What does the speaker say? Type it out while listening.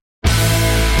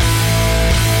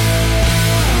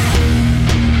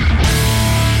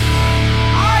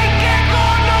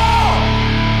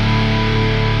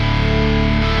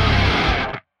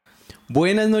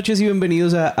Buenas noches y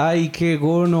bienvenidos a Ay, qué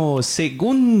gono,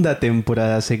 segunda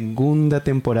temporada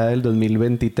del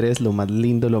 2023, lo más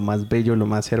lindo, lo más bello, lo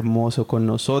más hermoso con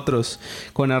nosotros,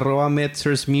 con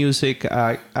 @MetzgersMusic,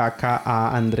 acá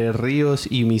a Andrés Ríos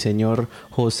y mi señor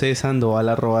José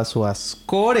Sandoval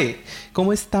 @Suascore.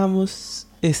 ¿Cómo estamos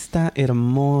esta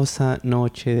hermosa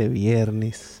noche de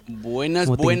viernes? Buenas,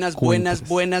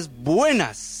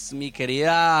 mi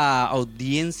querida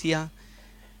audiencia.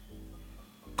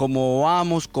 ¿Cómo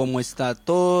vamos? ¿Cómo está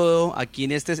todo? Aquí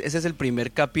en ese es el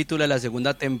primer capítulo de la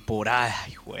segunda temporada.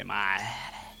 Hijo de madre.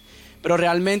 Pero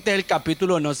realmente es el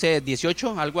capítulo, no sé,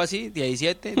 18, algo así,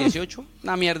 17, 18,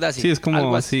 una mierda así. Sí, es como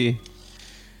algo así.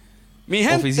 Mi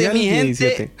gente, oficial, mi gente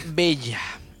 17. bella.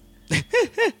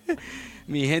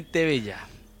 Mi gente bella,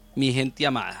 mi gente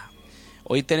amada.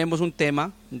 Hoy tenemos un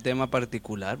tema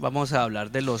particular. Vamos a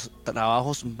hablar de los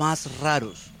trabajos más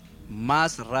raros,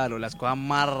 las cosas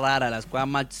más raras, las cosas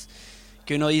más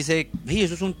que uno dice, sí,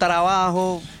 eso es un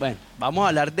trabajo. Bueno, vamos a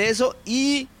hablar de eso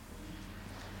y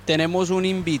tenemos un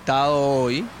invitado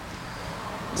hoy.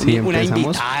 Sí, una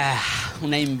empezamos.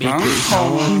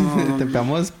 invitada.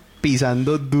 Empezamos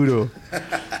pisando duro.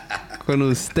 Con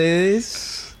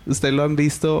ustedes lo han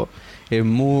visto en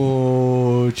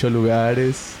muchos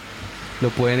lugares. Lo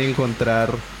pueden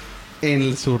encontrar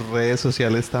en sus redes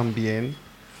sociales también,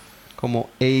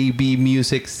 como AB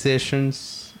Music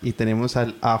Sessions, y tenemos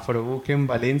al Afrobooking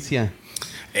Valencia.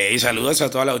 Saludos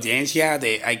a toda la audiencia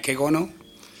de Ay, qué gono.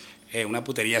 Una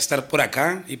putería estar por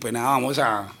acá y pues nada, vamos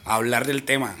a hablar del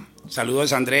tema.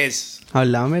 Saludos, Andrés.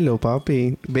 Hablámelo,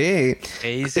 papi. Ve.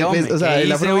 ¿Qué dice, hombre? O sea, ¿Qué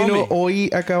el Afro dice, vino hombre? hoy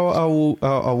acá a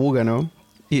Buga, ¿no?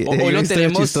 Y Hoy lo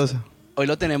tenemos. chistosa. Hoy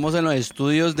lo tenemos en los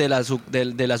estudios de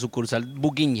la sucursal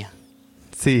Buguiña.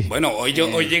 Sí. Bueno, hoy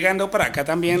llegando para acá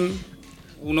también,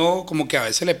 uno como que a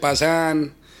veces le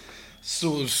pasan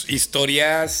sus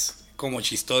historias como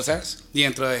chistosas, y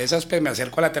dentro de esas pues me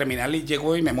acerco a la terminal y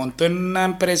llego y me monto en una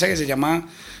empresa que se llama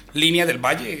Línea del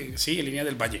Valle. Sí, Línea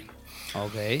del Valle.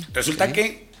 Okay. Resulta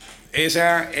que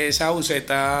esa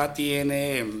buseta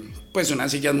tiene pues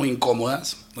unas sillas muy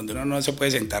incómodas, donde uno no se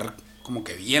puede sentar como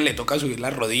que bien, le toca subir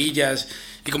las rodillas,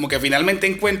 y como que finalmente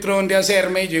encuentro dónde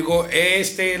hacerme, y yo digo,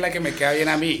 es la que me queda bien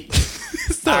a mí.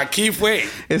 Aquí fue.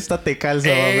 Esta te calza,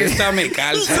 Esta me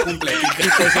calza completita.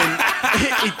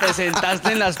 Y te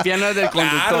sentaste en las piernas del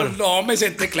conductor. Claro, no, me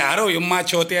senté, claro, vi un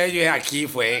machote ahí, yo dije, aquí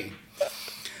fue.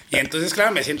 Y entonces,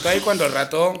 claro, me siento ahí cuando al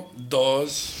rato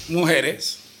dos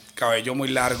mujeres, cabello muy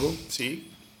largo, ¿sí?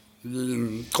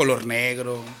 Color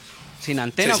negro. Sin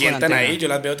antena. Se sientan ahí, yo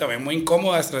las veo también muy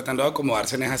incómodas, tratando de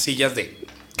acomodarse en esas sillas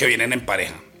que vienen en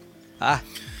pareja.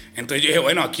 Entonces yo dije,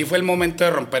 bueno, aquí fue el momento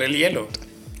de romper el hielo.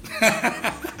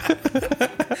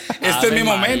 Este es mi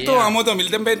momento, vamos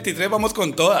 2023, vamos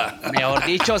con toda. Mejor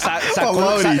dicho, sacó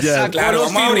Vamos a brillar. Claro,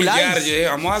 los vamos a brillar, firulais. yo dije,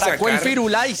 vamos a sacar. Sacó el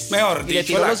firulais. Mejor y le dicho,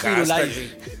 tiró la los casta. firulais.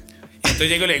 Entonces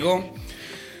llego y le digo,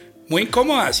 muy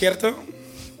incómoda, ¿cierto?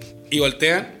 Y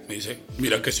voltean, me dice,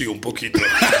 mira que sí, un poquito.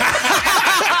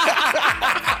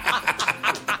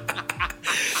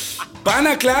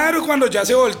 Pana, claro, cuando ya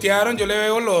se voltearon, yo le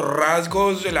veo los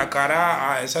rasgos de la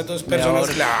cara a esas dos personas,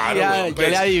 claro. Ya, Pues,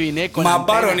 yo le adiviné con más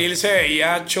antena. varonil se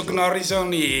veía Chuck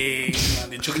Norrison y...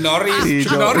 Chuck Norris, Sí,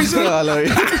 Chuck yo- Norrison. John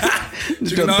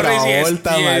Chuck Norris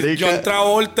Travolta, y marica. John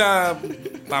Travolta,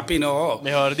 papi, no.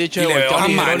 Mejor dicho, y de le veo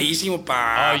voltearon y dijeron, manísimo,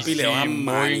 papi, "Ay, le veo sí, muy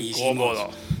manísimo. incómodo".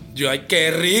 Yo, ay,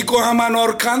 qué rico esa mano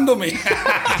ahorcándome.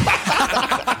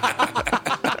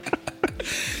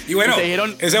 Y bueno, Y te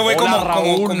dijeron, ese fue "Hola,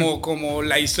 Raúl". como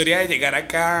la historia de llegar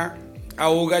acá a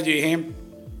Uga. Yo dije,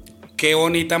 qué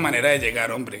bonita manera de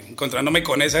llegar, hombre. Encontrándome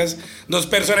con esas dos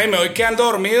personas y me voy quedando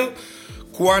dormido.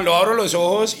 Cuando abro los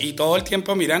ojos y todo el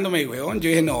tiempo mirándome, weón, yo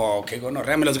dije, no, qué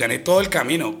gonorrea, me los gané todo el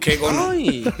camino, qué gono.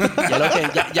 Ay,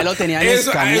 ya lo tenían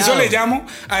Eso, escaneado.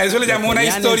 a eso le llamo una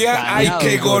tenían historia, escaneado, ay,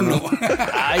 qué gono.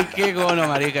 Ay, qué gono,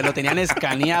 marica. Lo tenían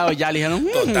escaneado ya. Le dijeron,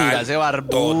 Total, mira ese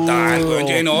barbudo. total, weón. Yo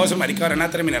dije, no, esos maricas ahora en la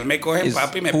terminal me cogen,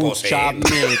 papi, y me poseen.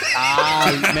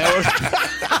 Mejor.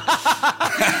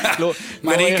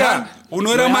 Marica,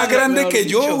 uno era más grande que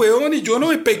yo, weón, y yo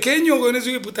no, es pequeño, weón,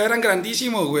 esos putas eran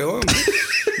grandísimos, weón.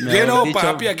 Yo no, dicho,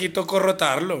 papi, aquí tocó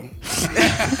rotarlo.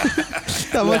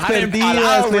 Estamos Lo dejan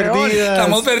perdidas.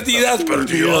 Estamos perdidas.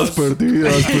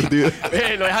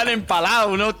 Lo dejan empalado.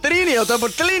 Uno trini, otro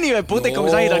por trini. Puta, y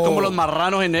comienzan a girar como los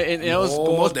marranos en esos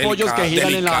como los pollos que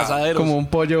giran en los asaderos. Como un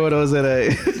pollo broser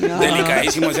ahí.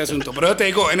 Delicadísimo ese asunto. Pero yo te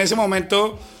digo, en ese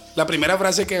momento, la primera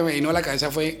frase que me vino a la cabeza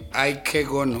fue, ay, qué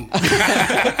gono.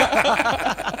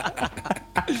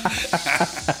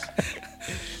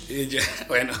 Y yo,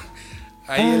 bueno,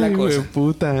 Ahí es la cosa.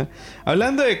 Puta.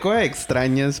 Hablando de cosas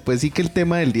extrañas, pues sí que el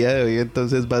tema del día de hoy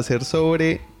entonces va a ser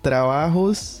sobre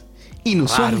trabajos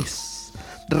inusuales,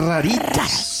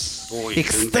 raritos, Uy,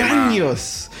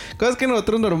 extraños. Cosas que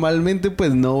nosotros normalmente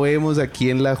pues no vemos aquí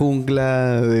en la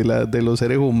jungla de los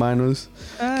seres humanos.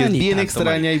 Que es bien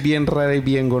extraña y bien rara y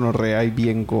bien gonorrea y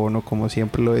bien gono, como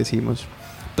siempre lo decimos.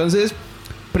 Entonces,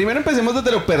 primero empecemos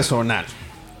desde lo personal.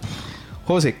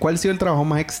 José, ¿cuál ha sido el trabajo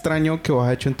más extraño que vos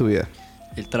has hecho en tu vida?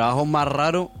 El trabajo más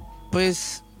raro,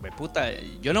 pues, puta,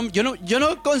 yo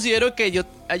no considero que yo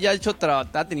haya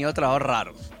tenido trabajos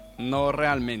raros. No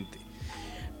realmente.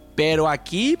 Pero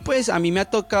aquí, pues, a mí me ha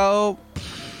tocado,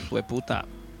 puta,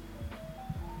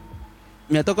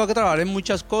 me ha tocado trabajar en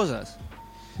muchas cosas.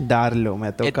 Darlo, me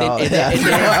ha tocado.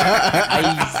 Ay,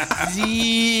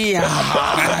 sí.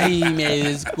 Ay, me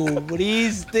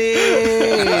descubriste.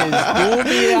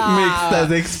 Estúpida. Me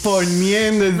estás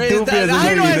exponiendo, estúpida.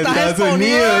 Ay, no me estás Estados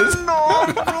Unidos. No.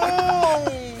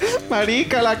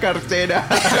 Marica, la cartera.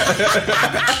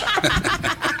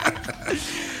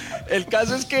 El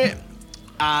caso es que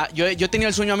yo tenía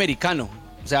el sueño americano.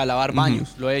 O sea, lavar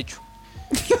baños. Lo he hecho.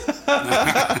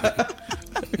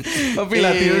 Papi,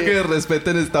 latino que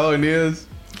respeten Estados Unidos.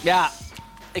 Ya,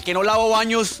 el que no lavó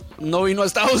baños no vino a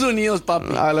Estados Unidos,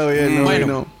 papi. Ah, lo bien, no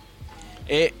bueno,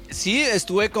 vino. Sí,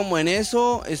 estuve como en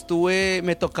eso. Estuve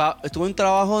en un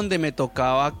trabajo donde me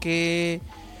tocaba que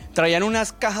traían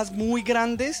unas cajas muy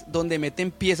grandes donde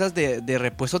meten piezas de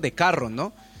repuestos de carros,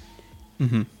 ¿no?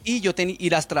 Uh-huh. Y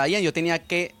las traían. Yo tenía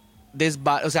que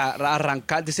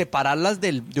arrancar, separarlas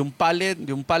de un palet,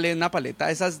 una paleta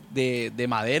de esas de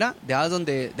madera, de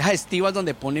esas estivas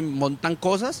donde montan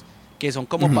cosas que son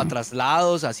como para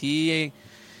traslados, así.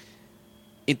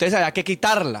 Entonces había que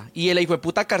quitarla. Y el hijo de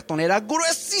puta cartón era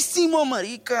gruesísimo,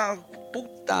 marica,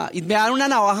 puta. Y me daban una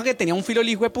navaja que tenía un filo el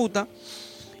hijo de puta.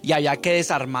 Y había que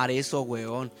desarmar eso,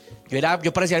 weón.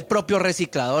 Yo parecía el propio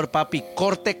reciclador, papi.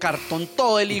 Corte cartón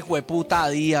todo el hijo de puta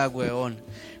día, weón.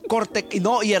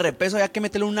 Y de repeso había que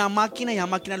meterle una máquina y esa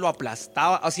máquina lo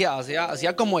aplastaba.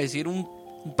 Hacía como decir un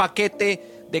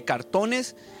paquete de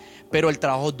cartones. Pero el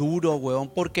trabajo duro, weón,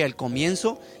 porque al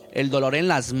comienzo el dolor en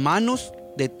las manos,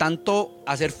 de tanto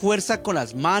hacer fuerza con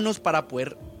las manos para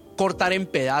poder cortar en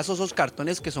pedazos esos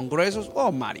cartones que son gruesos.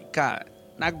 Oh, marica,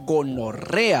 una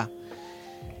gonorrea.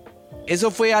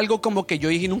 Eso fue algo como que yo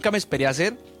dije, nunca me esperé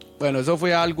hacer. Bueno, eso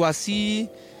fue algo así.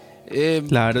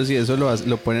 Claro, si eso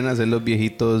lo ponen a hacer los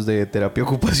viejitos de terapia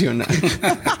ocupacional.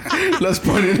 Los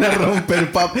ponen a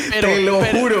romper te lo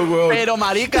juro, weón. Pero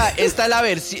marica, esta es la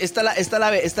versión,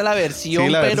 Sí,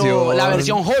 la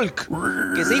versión Hulk.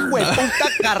 Que ese hijo de puta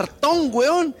cartón,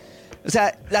 weón. O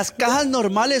sea, las cajas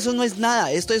normales, eso no es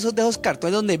nada. Esos de esos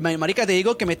cartones donde, marica, te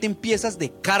digo que meten piezas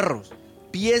de carros.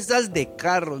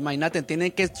 Imagínate,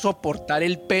 tienen que soportar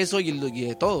el peso y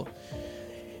de todo.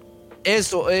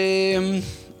 Eso,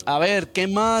 a ver, ¿qué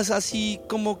más así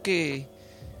como que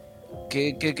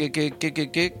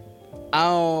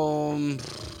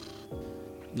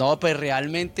no, pues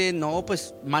realmente no,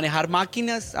 pues manejar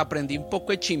máquinas, aprendí un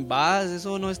poco de chimbadas,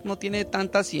 eso no tiene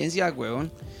tanta ciencia,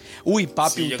 weón. Uy,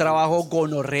 papi, sí, un trabajo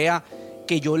gonorrea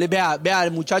que yo les vea,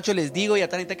 muchachos, les digo y a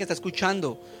tanta gente que está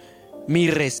escuchando,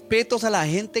 mis respetos a la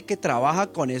gente que trabaja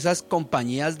con esas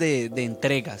compañías de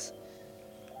entregas.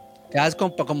 Esas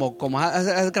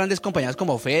esas grandes compañías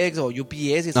como FedEx o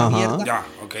UPS, esa mierda. Ya,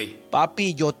 ok.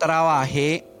 Papi, yo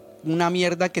trabajé una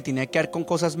mierda que tenía que ver con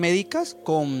cosas médicas,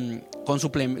 con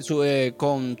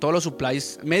todos los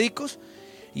supplies médicos.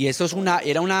 Y eso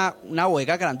era una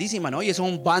bodega grandísima, ¿no? Y eso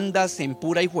son bandas en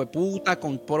pura hijueputa,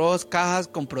 con puras cajas,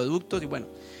 con productos y bueno.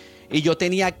 Y yo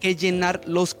tenía que llenar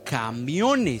los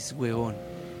camiones, huevón.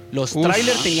 Los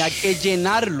trailers tenía que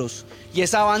llenarlos. Y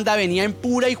esa banda venía en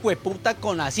pura hijueputa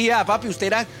con así, papi, usted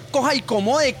era, coja y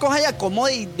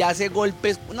acomode y hace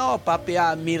golpes. No, papi,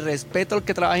 mi respeto al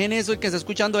que trabaje en eso y que está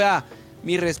escuchando,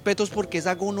 mi respeto es porque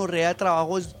esa gonorrea de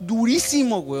trabajo es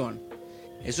durísimo, weón.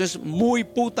 Eso es muy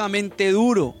putamente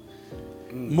duro.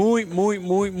 Muy, muy,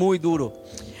 muy, muy duro.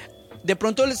 De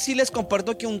pronto sí les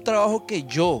comparto que un trabajo que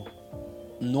yo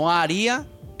no haría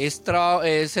es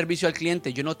servicio al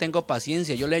cliente. Yo no tengo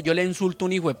paciencia. Yo le insulto a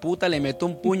un hijo de puta, le meto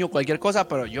un puño, cualquier cosa,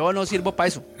 pero yo no sirvo para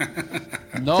eso.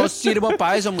 No sirvo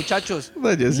para eso, muchachos.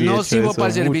 No sirvo para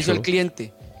el servicio al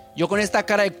cliente. Yo con esta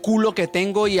cara de culo que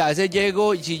tengo y a veces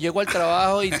llego, y si llego al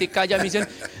trabajo y te callan, me dicen,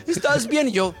 ¿estás bien?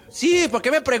 Y yo, sí, ¿por qué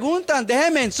me preguntan?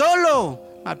 Déjenme en solo,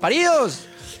 malparidos.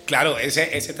 Claro,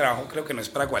 ese trabajo creo que no es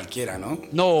para cualquiera, ¿no?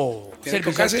 No,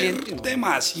 servicio al cliente, no.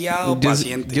 Demasiado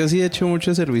paciente. Yo sí he hecho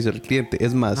mucho servicio al cliente.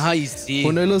 Es más, ay, sí,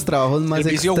 uno de los trabajos más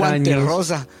servicio extraños. Guante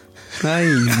rosa. Ay,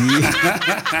 sí.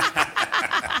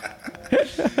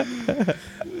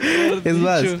 Es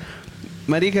más,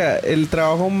 marica, el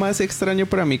trabajo más extraño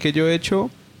para mí que yo he hecho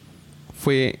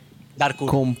fue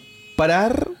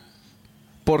comprar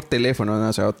por teléfono, ¿no?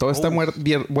 O sea, todo está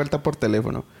vuelta por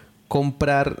teléfono.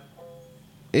 Comprar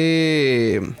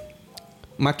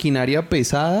maquinaria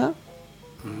pesada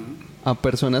a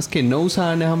personas que no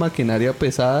usaban esa maquinaria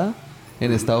pesada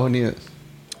en Estados Unidos.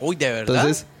 Uy, ¿de verdad?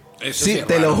 Entonces, Eso sí, es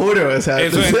te raro. lo juro. O sea,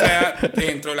 Eso entra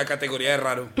dentro de la categoría de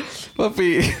raro.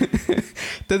 papi,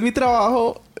 entonces mi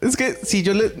trabajo es que si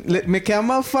yo me queda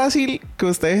más fácil que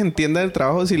ustedes entiendan el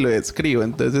trabajo si lo escribo.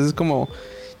 Entonces es como,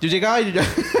 yo llegaba y yo ya,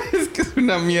 es que es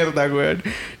una mierda, güey.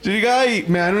 Yo llegaba y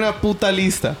me dan una puta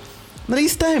lista. Una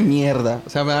lista de mierda. O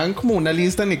sea, me dan como una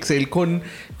lista en Excel con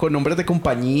nombres de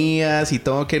compañías y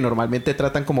todo que normalmente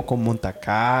tratan como con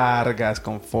montacargas,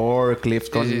 con forklifts,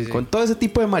 con todo ese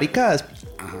tipo de maricadas.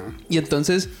 Ajá. Y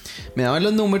entonces me daban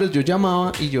los números, yo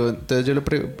llamaba y yo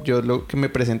lo que me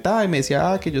presentaba y me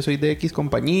decía que yo soy de X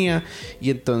compañía y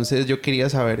entonces yo quería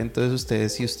saber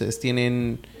entonces si ustedes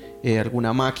tienen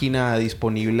alguna máquina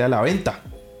disponible a la venta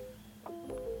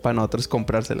para nosotros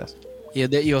comprárselas.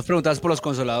 Y vos preguntabas por los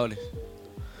consoladores.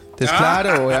 Entonces,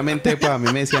 claro, obviamente para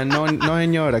mí me decían, no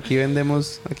señor, aquí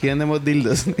vendemos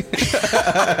dildos.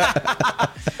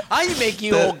 ¡Ay, me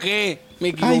equivoqué!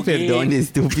 Ay, perdón,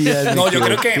 estúpida. No, yo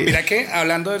creo que, mira que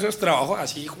hablando de esos trabajos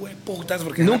así, putas,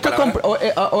 porque nunca compré,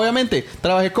 obviamente,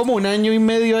 trabajé como 1 año y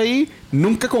medio ahí,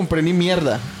 nunca compré ni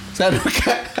mierda. O sea,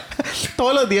 nunca,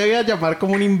 todos los días iba a llamar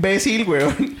como un imbécil,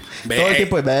 weón. Todo el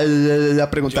tiempo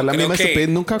a preguntar la misma estupidez,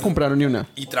 nunca compraron ni una.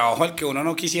 Y trabajo al que uno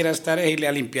no quisiera estar es irle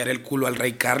a limpiar el culo al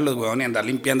rey Carlos, weón, y andar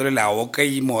limpiándole la boca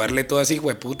y moverle todo así,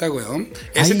 hueputa, weón.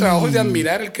 Ese trabajo es de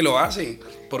admirar el que lo hace,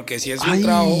 porque si es un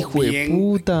trabajo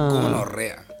bien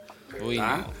gonorrea. Uy,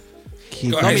 ¿Ah?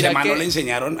 no. A ese man no le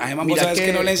enseñaron, a ese man vos sabes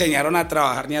que no le enseñaron a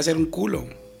trabajar ni a hacer un culo.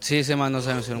 Sí, ese man no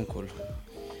sabe hacer un culo.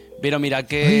 Pero mira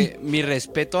que mi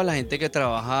respeto a la gente que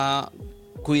trabaja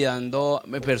cuidando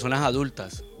personas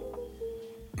adultas.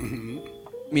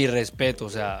 Mi respeto, o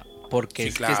sea, porque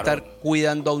es que estar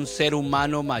cuidando a un ser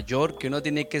humano mayor, que uno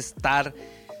tiene que estar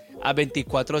a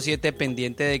 24/7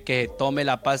 pendiente de que tome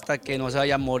la pasta, que no se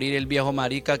vaya a morir el viejo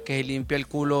marica, que se limpie el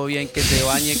culo bien, que se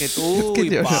bañe, que tú... Es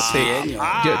que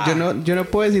yo no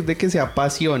puedo decir de que sea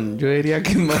pasión, yo diría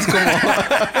que es más como...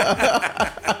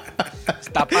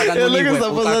 Está pagando es lo un que está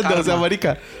pasando, karma. o sea,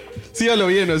 marica. Sí, a lo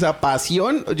bien, o sea,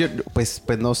 pasión, pues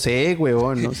no sé,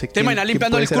 huevón, no sé. Te imaginas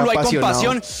limpiando el culo ahí con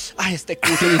pasión. Ay, este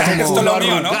culo. Esto es lo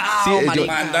mío, ¿no? Sí,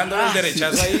 mandándole el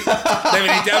derechazo ahí.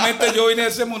 Definitivamente yo vine a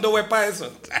ese mundo, güey, para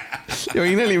eso. Yo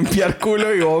vine a limpiar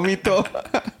culo y vómito.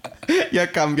 Y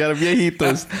a cambiar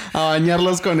viejitos. A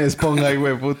bañarlos con esponja,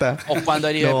 güey, puta. O cuando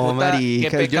haría no, puta,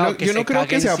 marica, yo no creo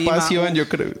que sea pasión, yo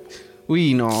creo...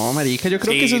 Uy, no, marica, yo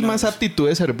creo que eso es más aptitud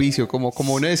de servicio, como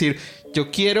uno decir, yo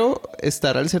quiero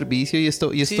estar al servicio y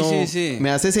esto me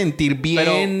hace sentir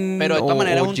bien. Pero de todas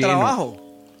maneras es un lleno.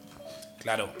 trabajo.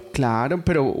 Claro,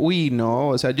 pero uy, no,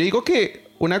 o sea, yo digo que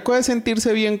una cosa es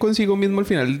sentirse bien consigo mismo al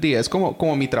final del día, es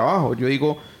como mi trabajo. Yo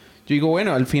digo,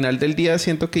 bueno, al final del día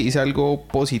siento que hice algo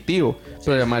positivo.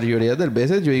 Pero la mayoría de las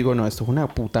veces yo digo, no, esto es una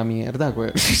puta mierda,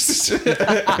 güey.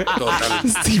 Total.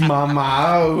 Estoy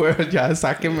mamado, güey. Ya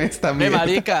sáqueme esta mierda.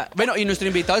 Marica. Bueno, y nuestro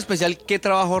invitado especial, ¿qué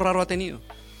trabajo raro ha tenido?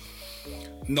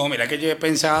 No, mira que yo he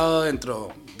pensado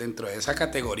dentro de esa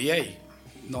categoría y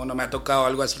no me ha tocado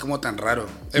algo así como tan raro.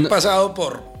 He pasado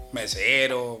por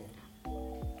mesero.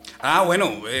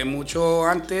 Bueno, mucho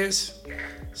antes...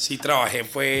 Sí, trabajé,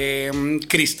 fue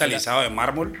cristalizado de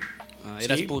mármol.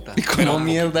 Eras puta. ¿Y cómo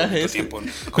mierda es eso? Pues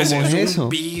 ¿Cómo es es eso? un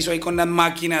piso ahí con las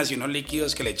máquinas y unos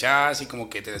líquidos que le echas y como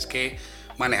que tienes que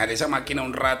manejar esa máquina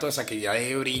un rato hasta que ya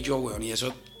deje brillo, weón, y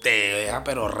eso te deja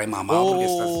pero remamado porque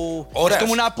estás horas. Es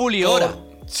como una pulidora.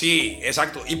 Sí,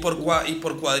 exacto, y por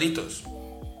cuadritos.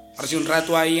 Hace un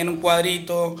rato ahí en un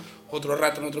cuadrito, otro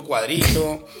rato en otro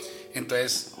cuadrito,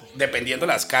 entonces... Dependiendo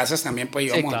de las casas también, pues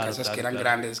íbamos a casas que eran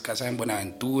grandes, casas en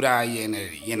Buenaventura y en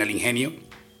el Ingenio.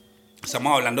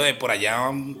 Estamos hablando de por allá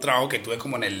un trabajo que tuve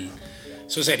como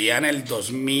eso sería en el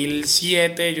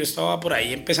 2007, yo estaba por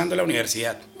ahí empezando la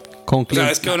universidad.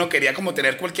 Sabes que uno quería como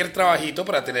tener cualquier trabajito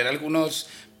para tener algunos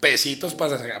pesitos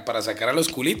para sacar a los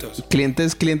culitos.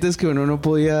 Clientes que uno no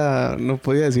podía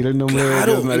decir el nombre de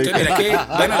ellos, entonces mira que,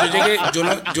 bueno, yo llegué,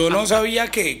 yo no sabía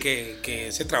que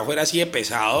ese trabajo era así de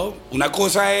pesado. Una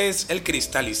cosa es el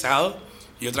cristalizado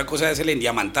y otra cosa es el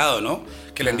endiamantado, ¿no?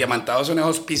 Que el endiamantado son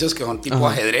esos pisos que son tipo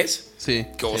ajedrez. Sí.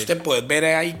 Que vos te puedes ver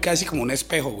ahí casi como un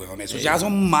espejo, weón. Esos ya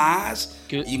son más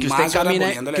y que más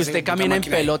usted camina en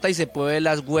pelota y se puede ver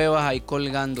las huevas ahí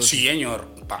colgando. Sí, señor.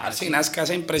 Parce, unas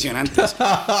casas impresionantes.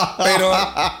 Pero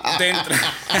dentro...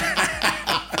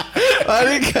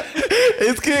 Marica,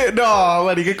 es que, no,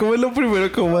 marica, ¿cómo es lo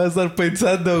primero que vas a estar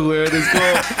pensando, güey? Es como...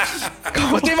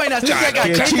 ¿Vos te imaginaste que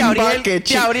agaché y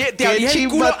te abrí el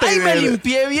culo? ¡Ay, me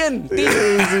limpié bien! Sí,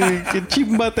 qué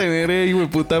chimba tener, hijo de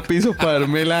puta piso para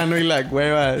darme el ano y las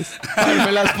huevas. Para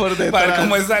dármelas por detrás. Para ver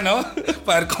cómo están, ¿no?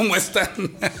 Para ver cómo están.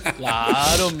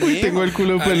 Claro, Uy, tengo el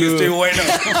culo Ay, peludo. estoy bueno.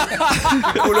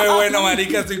 Culo de bueno,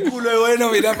 marica. Estoy culo de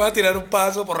bueno. Mira, para tirar un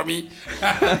paso por mí.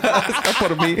 Está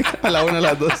por mí, a la una, a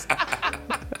las dos.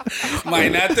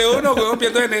 Imagínate uno, güey,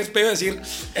 viendo en el espejo y decir,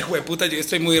 de puta, yo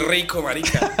estoy muy rico,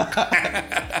 marica.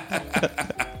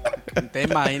 Te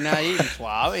imaginas ahí,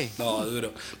 suave. No,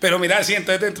 duro. Pero mira, sí,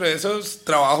 entonces dentro de esos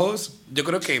trabajos, yo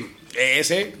creo que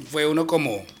ese fue uno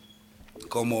como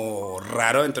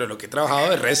raro dentro de lo que he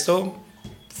trabajado. El resto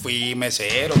fui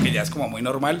mesero, que ya es como muy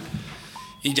normal.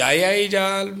 Y ya de ahí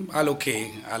ya a lo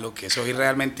que soy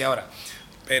realmente ahora.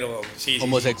 Pero sí,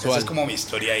 homosexual. Esa es como mi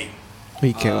historia ahí.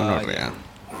 Uy, qué gonorrea.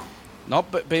 No,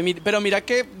 pero mira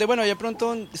que, bueno, ya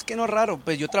pronto, es que no es raro,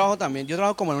 pues yo trabajo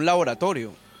como en un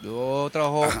laboratorio. Yo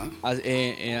trabajo,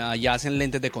 allá hacen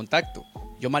lentes de contacto.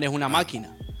 Yo manejo una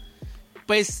máquina.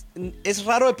 Pues es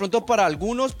raro de pronto para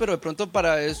algunos, pero de pronto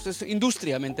para esto es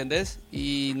industria, ¿me entendés?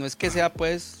 Y no es que sea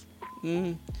pues...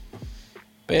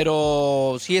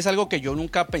 pero sí es algo que yo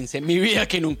nunca pensé en mi vida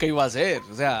que nunca iba a hacer.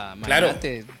 O sea,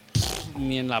 imagínate,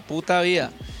 ni en la puta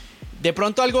vida. De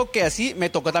pronto algo que así me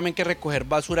tocó también que recoger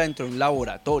basura dentro de un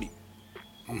laboratorio.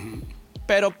 Uh-huh.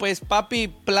 Pero pues papi,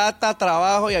 plata,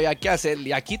 trabajo y había que hacerle.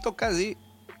 Y aquí toca así.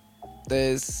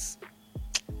 Entonces,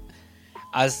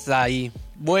 hasta ahí.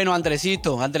 Bueno,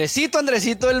 Andresito,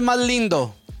 el más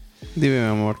lindo. Dime, mi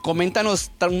amor.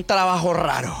 Coméntanos un trabajo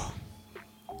raro.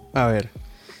 A ver,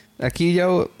 aquí ya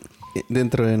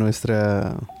dentro de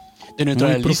nuestra...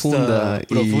 muy profunda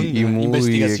y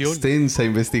muy extensa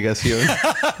investigación.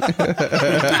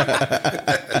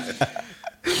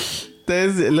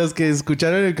 Entonces, los que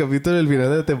escucharon el capítulo del final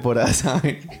de la temporada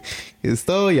saben que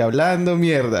estoy hablando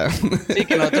mierda. Sí,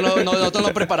 que nosotros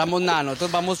no preparamos nada.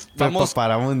 Nosotros vamos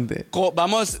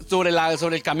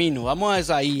sobre el camino. Vamos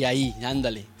ahí,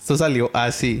 ándale. Esto salió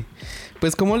así.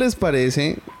 Pues, ¿cómo les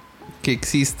parece que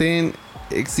existen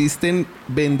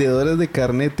vendedores de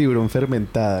carne de tiburón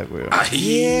fermentada, güey?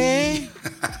 ¡Ay!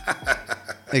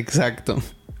 Exacto.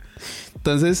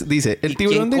 Entonces dice, el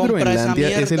tiburón de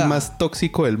Groenlandia es el más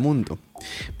tóxico del mundo.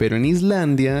 Pero en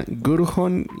Islandia,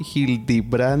 Gudrun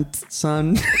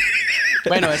Hildibrandsson...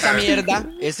 Bueno, esa mierda,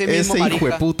 ese hijo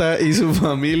de puta y su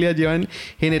familia llevan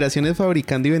generaciones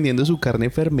fabricando y vendiendo su carne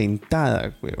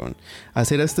fermentada, weón.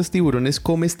 Hacer a estos tiburones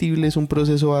comestibles es un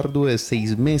proceso arduo de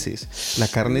 6 meses. La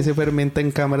carne se fermenta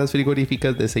en cámaras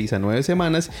frigoríficas de 6 a 9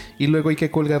 semanas y luego hay que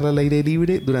colgarla al aire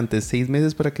libre durante 6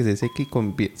 meses para que se seque y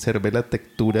conserve la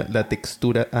textura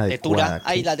adecuada.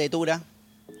 La textura.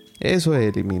 Eso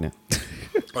elimina.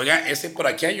 Oiga, por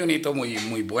aquí hay un hito muy,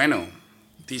 muy bueno.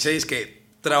 Dice es que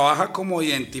trabaja como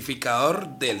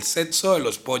identificador del sexo de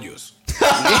los pollos.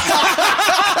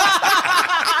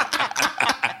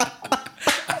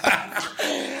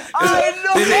 ¡Ay,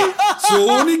 no! Dice, su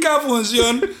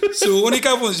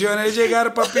única función es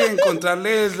llegar, papi,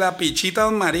 encontrarles la pichita a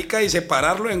un marica y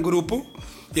separarlo en grupo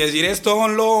y decir, estos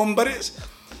son los hombres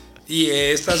y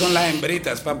estas son las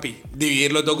hembritas, papi.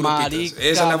 Dividir los dos grupitos. Marica,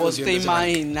 esa es la vos función te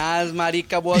imaginas,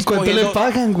 marica, vos ¿Y cuánto le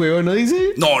pagan, weón? ¿No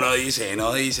dice? No dice,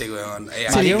 weón.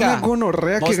 Sería una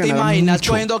gonorrea que vos te ganara imaginas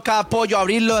mucho. cogiendo cada pollo,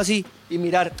 abrirlo así y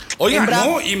mirar. Oiga, hembra,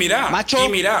 no, y mira,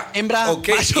 hembra,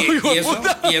 okay, macho,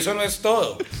 y eso no es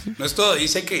todo. No es todo.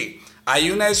 Dice que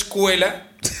hay una escuela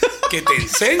que te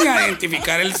enseña a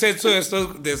identificar el sexo de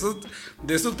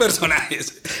estos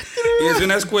personajes. Y es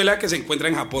una escuela que se encuentra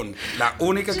en Japón. La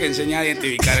única que enseña a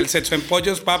identificar el sexo en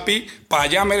pollos, papi. Para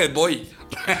allá me les voy.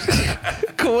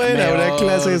 ¿Cómo era una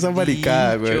clase de esa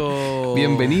maricada, güey?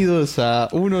 Bienvenidos a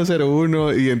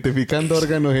 101 identificando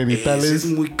órganos genitales. Ese es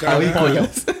muy cagado.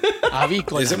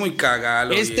 Avícola. Ese es muy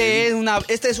cagado.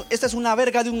 Esta es una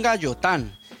verga de un gallo,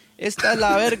 tan. Esta es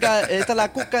la verga, esta es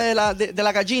la cuca de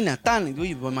la gallina, tan.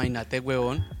 Uy, pues imagínate,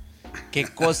 huevón. Qué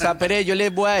cosa. Pero yo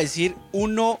les voy a decir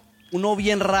uno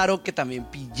bien raro que también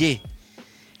pillé.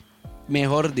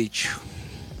 Mejor dicho,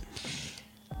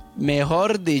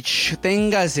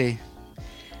 téngase.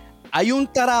 Hay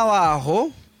un trabajo.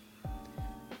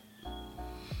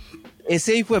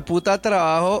 Ese hijo de puta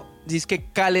trabajo dice que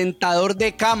calentador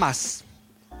de camas.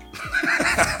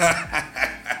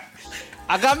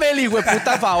 Hágame el hijo de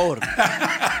puta favor.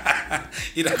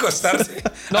 Ir a acostarse.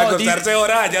 No, acostarse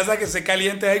ahora allá hasta que esté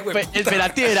caliente ahí, güey.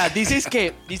 Espérate,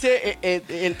 dice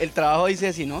el trabajo dice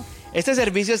así, ¿no? Este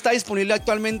servicio está disponible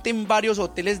actualmente en varios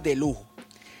hoteles de lujo,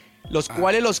 los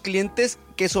cuales los clientes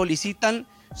que solicitan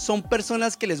son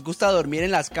personas que les gusta dormir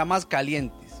en las camas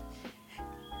calientes.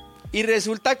 Y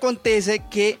acontece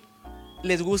que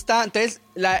les gusta, entonces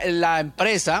la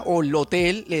empresa o el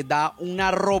hotel les da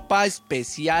una ropa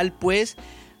especial, pues,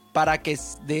 para que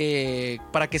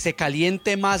se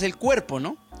caliente más el cuerpo,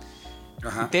 ¿no?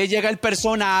 Ajá. Entonces llega el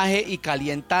personaje y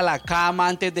calienta la cama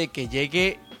antes de que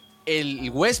llegue el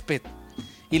huésped.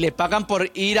 Y le pagan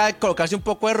por ir a colocarse un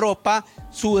poco de ropa,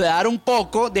 sudar un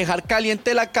poco, dejar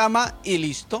caliente la cama y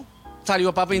listo.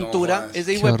 Salió para pintura. No,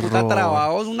 ese hijo de puta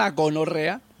trabajo es una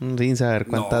gonorrea. Sin saber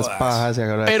cuántas pajas se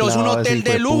agarra. Pero es un hotel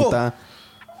de lujo.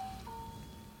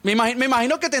 Me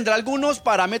imagino que tendrá algunos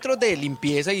parámetros de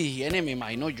limpieza y higiene, me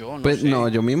imagino yo. No sé. No,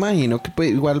 yo me imagino que pues,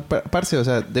 igual, parce, o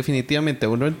sea, definitivamente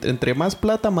uno entre más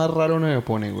plata, más raro no me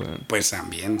pone, güey. Pues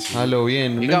también, sí. A lo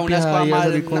bien. Uno empieza ahí a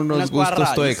salir con unos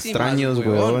gustos todos extraños,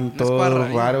 güey,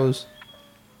 todos raros.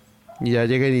 Y ya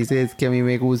llega y dice, es que a mí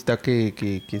me gusta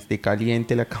que esté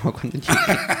caliente la cama cuando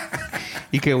llegue.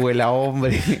 Y que huela a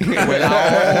hombre. Huela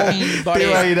hombre. ¿Te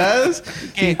imaginas?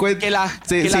 Que la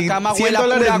cama huela a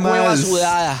pura hueva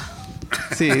sudada.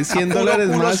 Sí,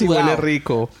 $100 más y huele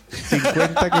rico.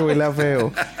 50 que huela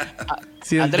feo.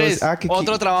 Andrés,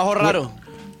 otro trabajo raro.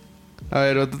 A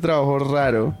ver, otro trabajo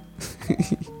raro.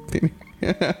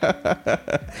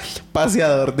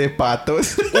 Paseador de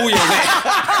patos. Uy,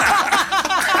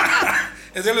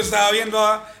 ese lo estaba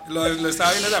viendo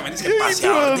también. Es que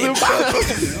paseador de patos.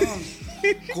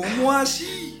 ¿Cómo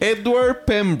así? Edward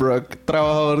Pembroke,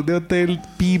 trabajador de hotel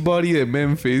Peabody de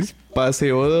Memphis,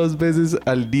 paseó 2 veces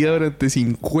al día durante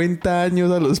 50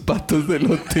 años a los patos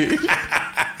del hotel.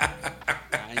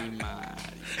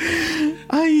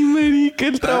 Ay, marica,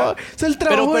 el trabajo. O sea, el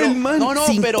trabajo del man. No,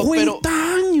 50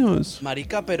 años.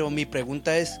 Marica, pero mi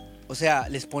pregunta es, o sea,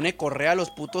 ¿les pone correa a los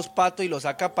putos patos y los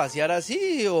saca a pasear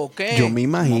así o qué? Yo me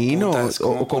imagino,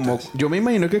 yo me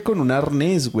imagino que con un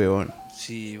arnés, weón.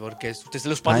 Sí, porque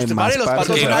los patos son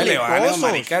aletosos.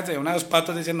 Marica, unos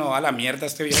patos dicen, no, a la mierda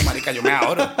este viejo marica, yo me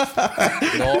adoro.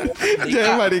 No,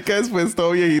 ya, marica, después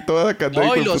todo viejito sacando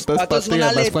no, y los patos son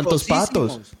además, ¿cuántos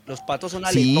patos? Los patos son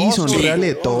aletosos. Sí, son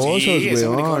realetosos,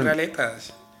 weón. Son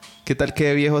realetas. ¿Qué tal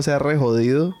que viejo sea re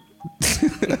jodido?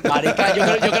 Marica,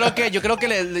 yo creo que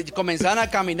le comenzaban a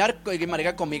caminar,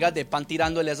 marica, con migas de pan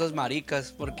tirándole a esas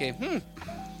maricas, porque...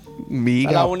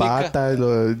 Miga, patas,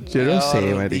 yo no sé,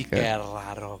 marica. Qué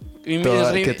raro.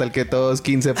 ¿Qué tal que todos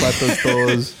 15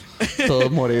 patos,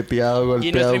 todos moreteados, golpeados?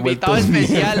 Y nuestro invitado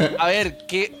especial, a ver,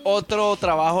 ¿qué otro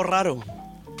trabajo raro?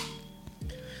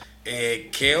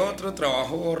 ¿Qué otro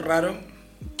trabajo raro?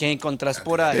 ¿Qué encontrás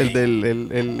por ahí?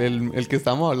 El que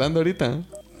estamos hablando ahorita.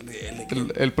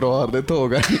 El probador de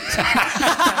tobogán.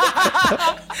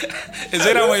 Eso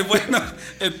era muy bueno.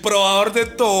 El probador de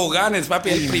toboganes, papi.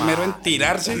 El primero en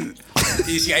tirarse.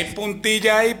 Y si hay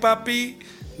puntilla ahí, papi,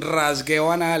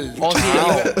 rasgueo anal. O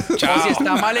si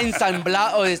está mal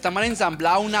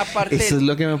ensamblado, una parte eso es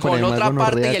lo que me pone con otra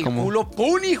parte y el como... culo,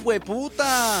 ¡pum, hijo de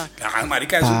puta! Ah,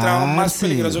 marica, es un trabajo más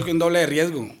peligroso que un doble de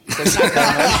riesgo.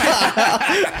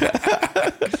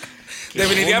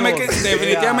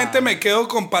 Definitivamente me quedo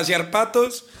con pasear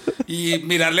patos y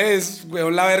mirarles,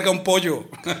 weón, la verga a un pollo.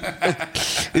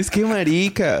 Es que,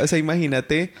 marica, o sea,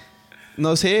 imagínate,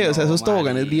 no sé, o sea, esos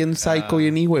toboganes bien psycho,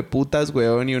 bien hijo de putas,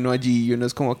 weón, y uno allí, y uno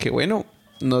es como que, bueno,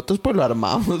 nosotros pues lo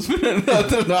armamos, pero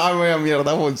nosotros no, weón,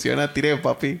 mierda, funciona, tire,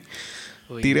 papi.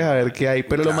 Tire a ver qué hay.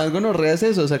 Pero lo más gonorrea es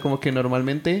eso, o sea, como que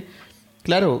normalmente,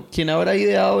 claro, ¿quién habrá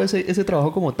ideado ese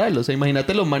trabajo como tal? O sea,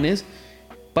 imagínate los manes...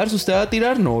 Parce, ¿usted va a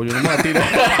tirar? No, yo no me voy a tirar.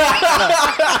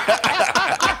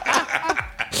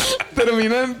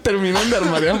 terminan de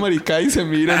armar a maricá y se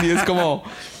miran y es como...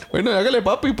 Bueno, hágale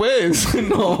papi, pues.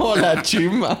 No, la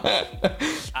chimba.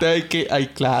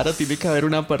 Claro, tiene que haber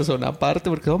una persona aparte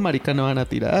porque esos maricas no van a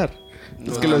tirar.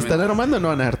 Los que lo están armando no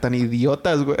van a ser tan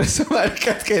idiotas, güey. Esos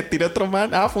maricas que tira otro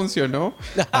man. Ah, funcionó.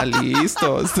 Ah,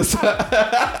 listo.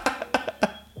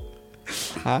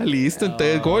 Listo,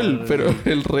 entonces gol. Pero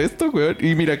el resto, güey.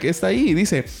 Y mira que está ahí.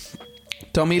 Dice: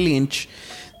 Tommy Lynch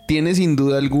tiene sin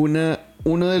duda alguna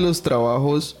uno de los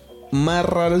trabajos más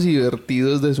raros y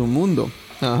divertidos de su mundo.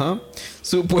 Ajá.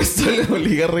 Su puesto le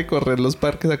obliga a recorrer los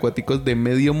parques acuáticos de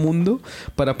medio mundo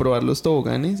para probar los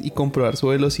toboganes y comprobar su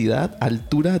velocidad,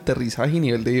 altura, aterrizaje y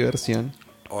nivel de diversión.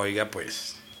 Oiga,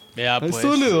 pues. Vea, pues. A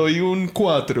esto le doy un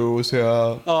 4, o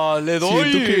sea... le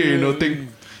doy... Siento que no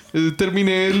tengo...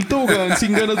 terminé el tobogán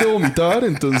sin ganas de vomitar,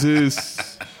 entonces...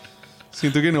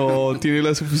 Siento que no tiene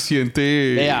la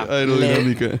suficiente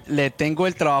aerodinámica. Le tengo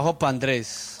el trabajo para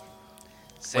Andrés.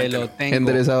 Se lo tengo.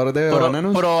 Enderezador de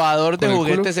bananos. Probador de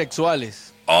juguetes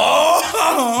sexuales. ¡Oh!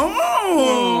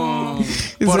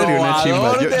 Sería una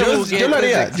chimba.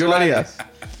 Yo lo haría.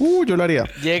 Yo lo haría.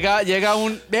 Llega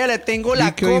un... Vea, le tengo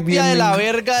la copia de la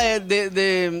verga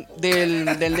del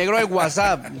negro de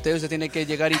WhatsApp. Entonces usted tiene que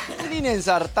llegar y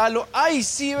ensartarlo. ¡Ay,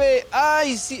 sí, ve!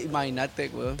 ¡Ay, sí! Imagínate,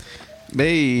 güey.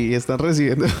 Ve, y están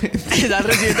recibiendo... Están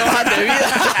recibiendo hojas de vida.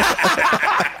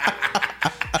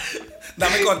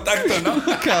 Dame contacto,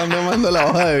 ¿no? Cada uno manda la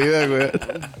hoja de vida, güey.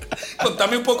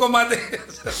 Contame un poco más de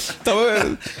eso.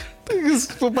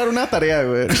 Fue para una tarea,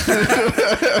 güey.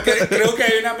 Creo que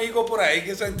hay un amigo por ahí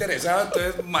que está interesado,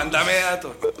 entonces mándame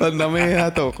datos. Mándame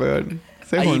datos, güey. Ay,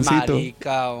 Cejoncito.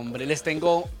 marica, hombre. Les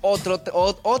tengo otro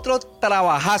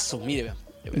trabajazo. Mire, vea.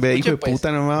 Ve, hijo de Pues.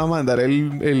 puta, ¿no me va a mandar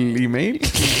el email?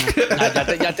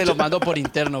 Ya te lo mando por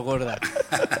interno, gorda.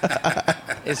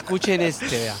 Escuchen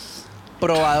vea.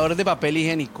 Probador de papel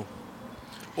higiénico.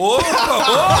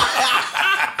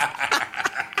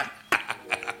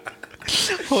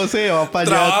 José va para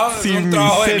allá Trabajo, sin un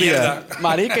trabajo de miseria. mierda.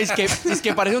 Marica, es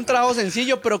que parece un trabajo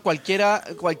sencillo, pero cualquiera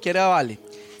vale.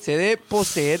 Se debe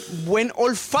poseer buen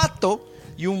olfato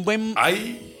y un buen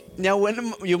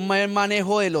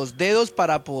manejo de los dedos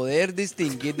para poder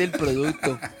distinguir del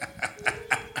producto.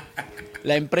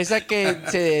 La empresa que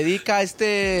se dedica a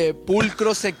este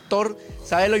pulcro sector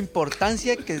sabe la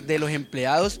importancia de los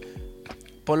empleados,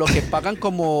 por lo que pagan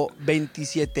como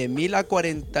 27.000 a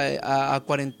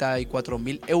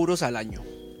 44.000 euros al año.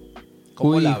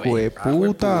 ¿Cómo Uy, la hijo de ven?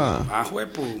 puta.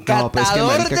 Puta. No, pues que,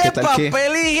 Catador marica, de ¿qué tal que-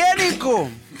 papel higiénico.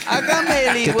 Hágame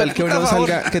el ¿Qué hijo tal de que puta uno favor.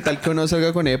 salga, qué tal que uno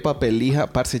salga con el papel lija?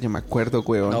 Parce, yo me acuerdo,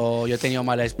 weón. No, yo he tenido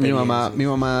mala Mi experiencia.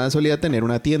 mamá solía tener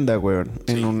una tienda, weón,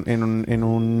 en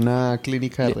una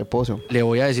clínica de reposo. Le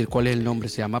voy a decir cuál es el nombre.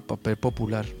 Se llama Papel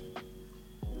Popular.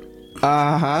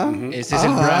 Ajá. Ese es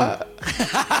el brand.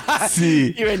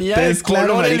 Sí. Y venía de Entonces,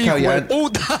 claro, color el marica, hijo de habían,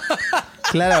 puta.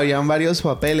 claro, habían varios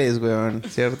papeles, weón,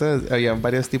 ¿cierto? Habían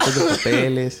varios tipos de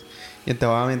papeles. Y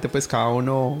entonces, obviamente, pues cada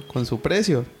uno con su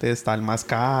precio. Entonces está el más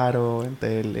caro,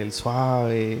 entonces el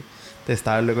suave. Entonces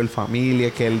está luego el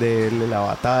familia, que es el de la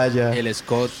batalla. El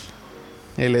Scott.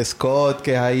 El Scott,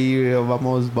 que ahí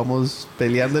vamos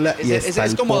peleándola. Y Ese está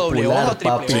es el como doble hoja o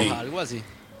popular, triple papi. hoja, algo así.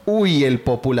 Uy, el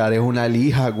popular es una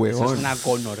lija, Eso weón. es una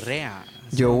gonorrea.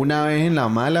 Yo una vez en la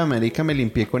mala, América, me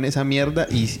limpié con esa mierda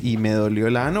y me dolió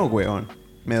el ano, weón.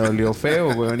 Me dolió feo,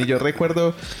 weón. Y yo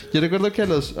recuerdo que a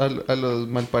los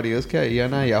malparidos que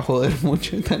iban ahí a joder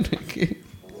mucho también que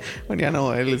ponían a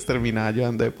joder, les terminaba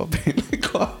llevando de papel.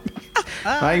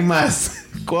 No hay más.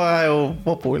 Cuadro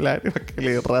popular para que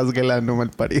le rasgue el ano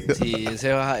malparido. Sí,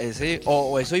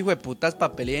 o esos hijo de putas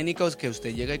papel higiénicos que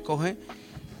usted llega y coge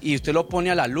y usted lo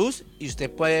pone a la luz y usted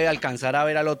puede alcanzar a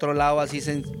ver al otro lado así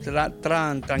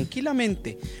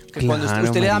tranquilamente. Que cuando Claro,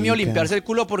 usted le da miedo marica. limpiarse el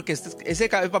culo porque ese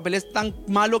papel es tan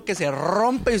malo que se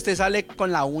rompe y usted sale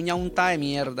con la uña unta de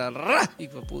mierda. ¡Ra!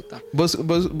 Hijo de puta. ¿Vos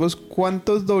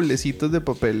cuántos doblecitos de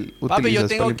papel utilizas? Papi, yo para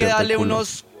tengo que limpiarte el darle culo?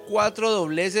 unos 4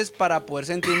 dobleces para poder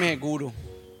sentirme seguro.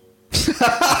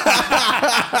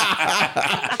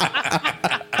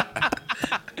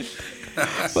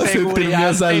 Para sentirme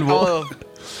a Seguridad de salvo. todo.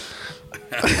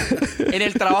 En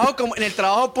el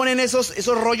trabajo ponen esos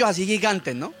rollos así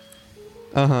gigantes, ¿no?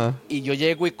 Ajá. Y yo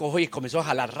llego y cojo y comienzo a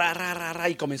jalar,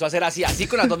 y comienzo a hacer así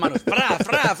con las dos manos,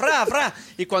 fra.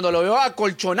 Y cuando lo veo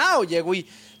acolchonado, llego y...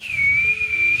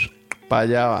 Para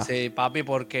allá va. Sí, papi,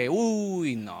 porque...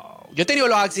 Uy, no. Yo he tenido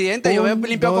los accidentes, yo me he Un,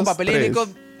 limpiado con dos, papel tres. higiénico,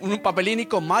 unos papel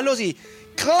higiénicos malos y...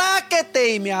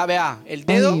 ¡Cláquete! Y vea, el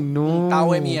dedo, Ay, no. un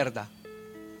tajo de mierda.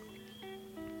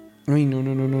 Ay, no.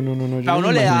 yo A no uno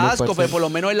me le da imagino, asco, parce. pero por lo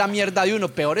menos es la mierda de uno.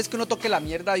 Peor es que uno toque la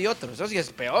mierda de otro. Eso sí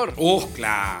es peor.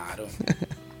 Claro.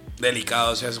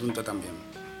 Delicado ese asunto también.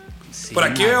 Sí, Por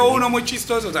aquí veo uno muy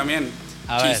chistoso también.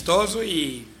 A ver. Chistoso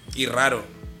y raro.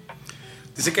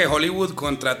 Dice que Hollywood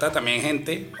contrata también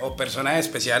gente o personas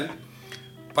especial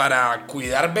para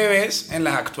cuidar bebés en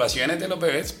las actuaciones de los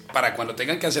bebés, para cuando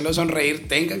tengan que hacerlos sonreír,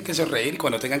 tengan que sonreír, y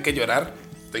cuando tengan que llorar,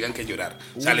 tengan que llorar.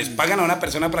 O sea, les pagan a una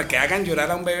persona para que hagan llorar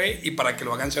a un bebé y para que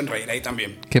lo hagan sonreír ahí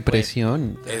también. Qué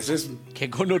presión. Eso es... Qué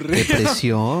gonorrea. Qué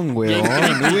presión, weón.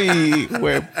 Uy,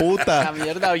 La puta.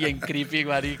 mierda bien creepy,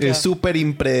 marica. Es súper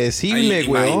impredecible, Ay,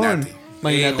 weón. imagínate.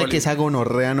 Imagínate que esa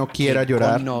gonorrea no quiera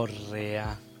llorar.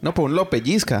 Gonorrea. No, pues uno lo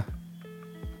pellizca.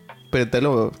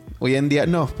 Pero hoy en día,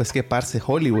 no, pues que parce,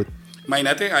 Hollywood.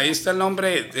 Imagínate, ahí está el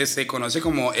nombre, se conoce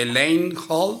como Elaine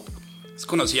Hall, es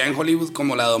conocida en Hollywood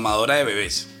como la domadora de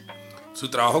bebés. Su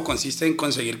trabajo consiste en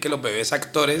conseguir que los bebés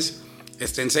actores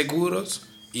estén seguros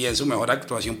y en su mejor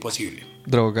actuación posible.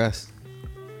 Drogas.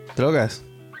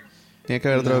 Tiene que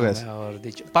haber drogas. Mejor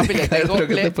dicho. Papi,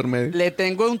 le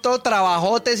tengo un todo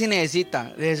trabajote si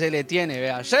necesita. Se le tiene,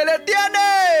 vea. ¡Se le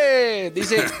tiene!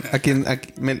 Dice.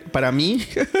 ¿Para mí?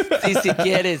 Sí, si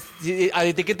quieres. A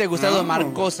ti que te gusta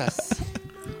domar cosas.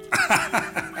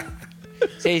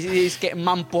 Sí, es que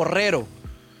mamporrero.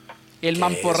 El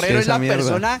mamporrero es la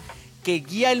persona que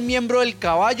guía el miembro del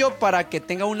caballo para que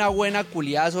tenga una buena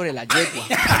culiada sobre la yegua.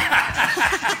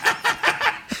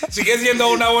 Sigue siendo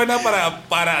una buena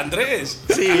para Andrés.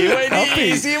 Sí,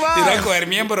 buenísima. Tiene que coger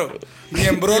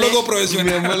miembrólogo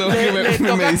profesional.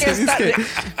 Me dices que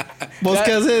 ¿vos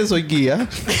qué haces? Soy guía.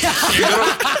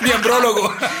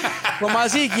 Miembrólogo. ¿Cómo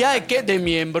así? ¿Guía de qué? ¿De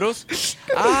miembros?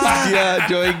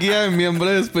 Yo soy guía de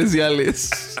miembros especiales.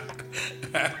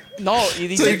 No, y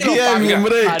dice soy que guía de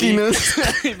miembro de quinos.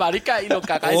 Marica, y lo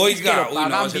cagada es que lo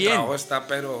pagan ese bien. trabajo está,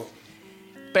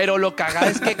 Pero lo cagada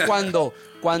es que cuando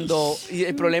y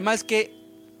el problema es que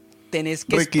tenés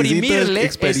que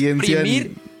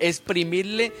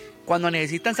exprimirle cuando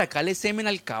necesitan sacarle semen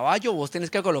al caballo, vos tenés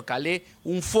que colocarle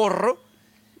un forro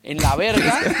en la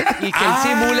verga y que él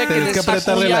simule que le que está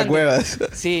apretarle las huevas.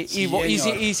 Sí,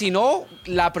 y si no,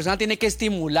 la persona tiene que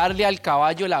estimularle al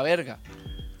caballo la verga.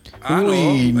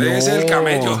 Uy, no. Es el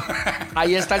camello.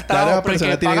 Ahí está el trabajo. La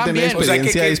persona tiene que tener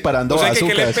experiencia disparando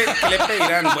bazucas. ¿Qué le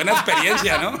pedirán? Buena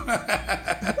experiencia, ¿no?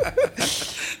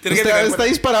 ¿Usted está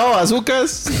disparado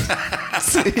bazucas?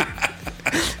 Sí.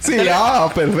 Sí,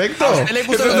 perfecto. ¿A usted le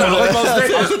gustan los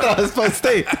morteros?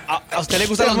 ¿A usted le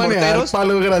gustan los morteros?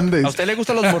 Palos grandes. ¿A usted le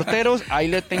gustan los morteros? Ahí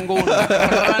le tengo uno.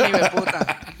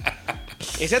 Puta.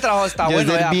 Ese trabajo está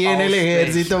bueno. Yo serví en el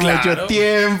ejército mucho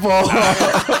tiempo.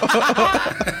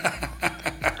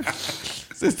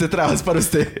 Este trabajo es para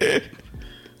usted.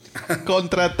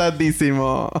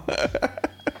 Contratadísimo.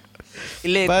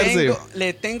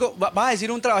 Le tengo. ¿Vas a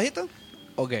decir un trabajito?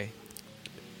 Ok.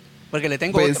 Porque le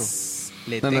tengo otro.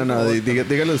 No.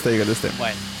 Dígalo usted.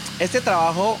 Bueno, este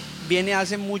trabajo viene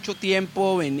hace mucho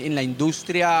tiempo en la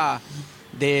industria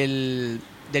del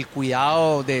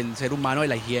cuidado del ser humano, de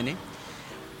la higiene.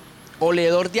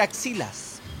 Oledor de axilas.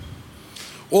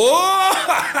 ¡Oh!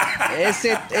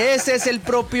 Ese es el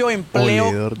propio empleo.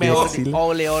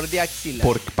 Oledor de axilas.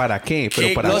 ¿Para qué?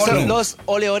 Los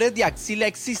oleadores de axila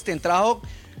existen. Trabajo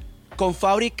con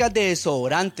fábricas de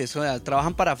desodorantes. O sea,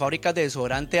 trabajan para fábricas de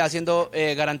desodorante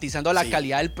garantizando la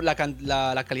calidad la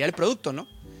calidad del producto, ¿no?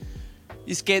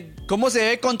 Y es que, ¿cómo se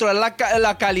debe controlar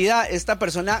la calidad? Esta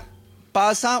persona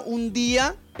pasa un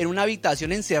día en una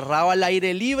habitación encerrado al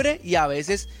aire libre y a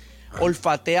veces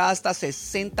olfatea hasta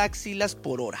 60 axilas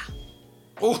por hora.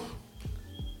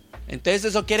 Entonces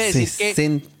eso quiere decir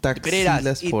 60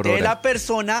 axilas por hora. La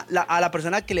persona, a la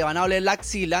persona que le van a oler la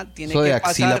axila tiene eso que de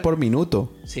pasar... axila por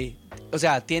minuto. Sí. O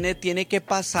sea, tiene que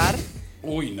pasar...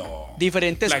 Uy, no.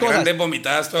 Diferentes las cosas. Grandes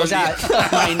vomitadas todo o sea,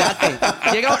 imagínate.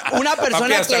 Llega una persona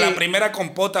Papi, hasta la primera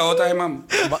compota, otra de mam.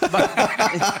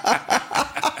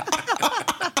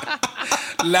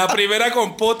 La primera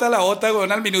compota la bota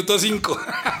con al minuto 5.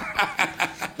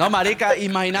 No, marica,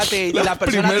 imagínate, la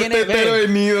persona tiene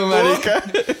venido, marica.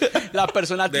 La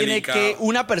persona Delicado. tiene que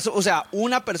una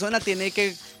persona tiene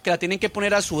que la tienen que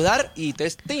poner a sudar y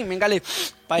entonces véngale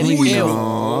para el liqueo.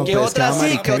 No, que otra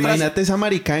sí, que otra. Imagínate esa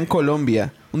marica en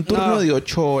Colombia. Un turno de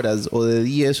 8 horas o de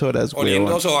 10 horas,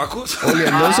 oliendo sobacos.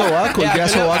 Oliendo sobacos, ya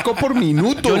sobaco por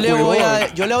minuto. Yo le voy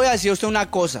a decir a usted una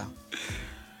cosa.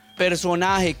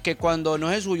 Personaje que cuando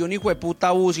no se subió un hijo de puta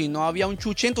bus y no había un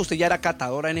chuchento, usted ya era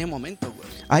catadora en ese momento, güey.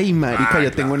 Ay, marica, yo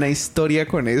tengo una historia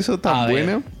con eso tan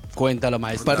buena. Cuéntalo,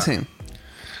 maestro. Parce,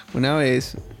 una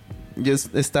vez yo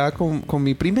estaba con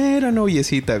mi primera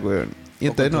noviecita, güey. Y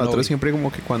entonces nosotros siempre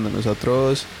como que cuando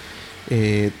nosotros...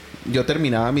 yo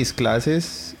terminaba mis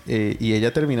clases y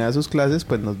ella terminaba sus clases,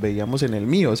 pues nos veíamos en el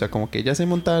mío. O sea, como que ella se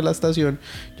montaba en la estación,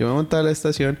 yo me montaba en la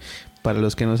estación. Para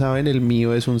los que no saben, el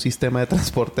mío es un sistema de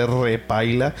transporte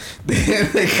repaila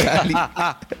de Cali.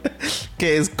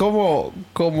 Que es como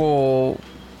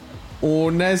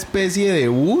una especie de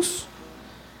bus,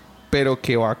 pero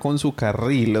que va con su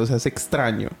carril. O sea, es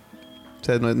extraño. O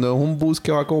sea, no es un bus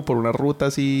que va como por una ruta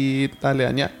así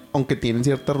aledaña, aunque tienen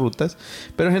ciertas rutas.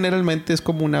 Pero generalmente es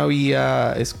como una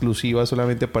vía exclusiva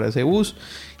solamente para ese bus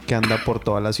que anda por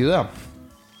toda la ciudad.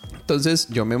 Entonces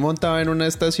yo me montaba en una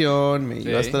estación, me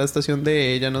iba hasta la estación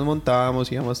de ella, nos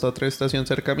montábamos, íbamos hasta otra estación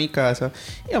cerca de mi casa,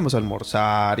 íbamos a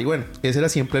almorzar y bueno, ese era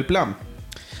siempre el plan.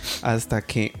 Hasta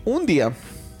que un día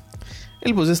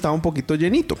el bus estaba un poquito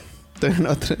llenito. Entonces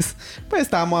nosotros pues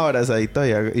estábamos abrazaditos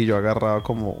y yo agarrado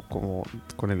como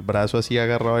con el brazo así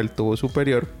agarrado del tubo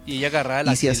superior. Y ella agarraba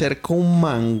la Y se acerca un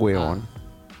man, weón,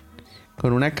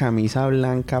 con una camisa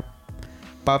blanca,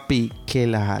 papi, que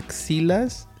las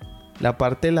axilas La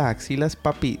parte de las axilas,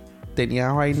 papi,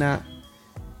 tenía vaina...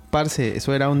 Parce,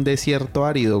 eso era un desierto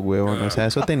árido, huevón. O sea,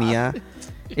 eso tenía...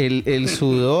 El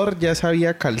sudor ya se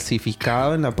había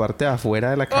calcificado en la parte de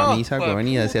afuera de la camisa, huevón.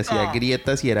 Y se hacía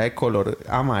grietas y era de color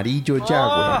amarillo ya,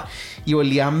 huevón. Y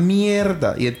olía a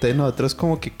mierda. Y entonces nosotros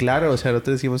como que, claro, o sea,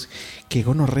 nosotros decimos... ¡Qué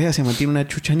gonorrea! Se mantiene una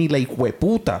chucha ni la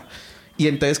hijueputa. Y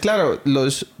entonces, claro,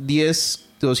 los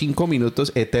 5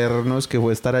 minutos eternos que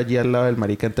fue estar allí al lado del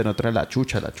marica, entre nosotros, la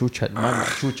chucha, hermano,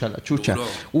 la chucha. Duro.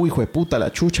 Uy, hijo de puta,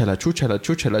 la chucha.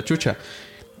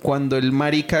 Cuando el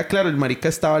marica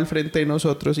estaba al frente de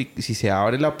nosotros y si se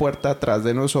abre la puerta atrás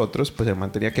de nosotros, pues el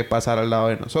man tenía que pasar al lado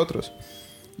de nosotros.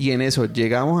 Y en eso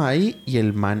llegamos ahí y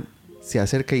el man se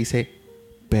acerca y dice,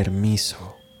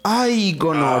 permiso. ¡Ay,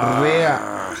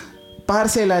 gonorrea!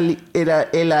 Parce, era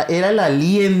el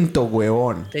aliento,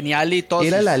 huevón. Tenía halitosis.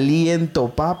 Era el aliento,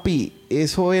 papi.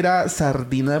 Eso era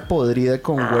sardina podrida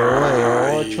con huevo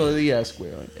de 8 días,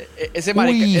 huevón. Ese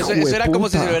marica, Uy, eso era como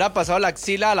si se hijueputa. le hubiera pasado la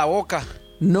axila a la boca.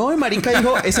 No,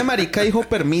 ese marica dijo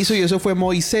permiso y eso fue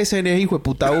Moisés en ese hijo de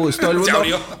puta bus. Todo el Se mundo...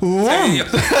 abrió. ¡Uh! Se abrió.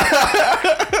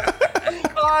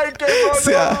 ¡Ay, qué O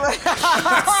sea,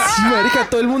 sí, marica,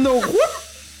 todo el mundo...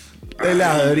 El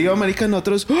abrió, marica,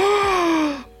 nosotros...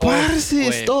 ¡Oh! ¡Parce!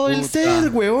 Es todo el ser,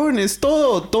 huevón. Es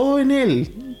todo en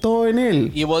él. Todo en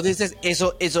él. Y vos dices,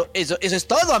 eso es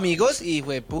todo, amigos. Y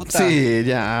fue puta. Sí,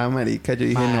 ya, marica. Yo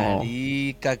dije, no.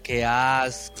 Marica, qué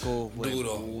asco, güey.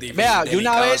 Duro, difícil, Vea, yo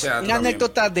una delicado vez, ese dato una también.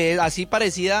 anécdota de así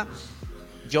parecida.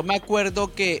 Yo me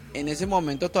acuerdo que en ese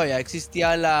momento todavía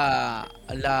existía la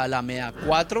Media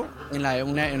 4 en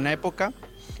una época.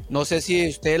 No sé si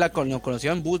ustedes lo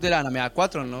conocían, bus de la Media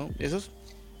 4, ¿no? Esos.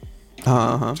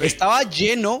 Ajá. Estaba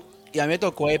lleno y a mí me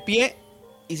tocó de pie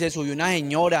y se subió una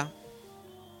señora.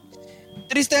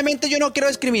 Tristemente yo no quiero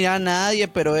discriminar a nadie,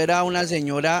 pero era una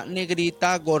señora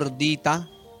negrita, gordita.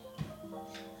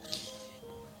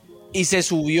 Y se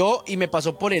subió y me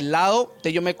pasó por el lado.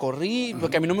 Entonces yo me corrí,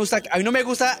 porque a mí no me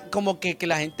gusta como que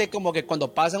la gente como que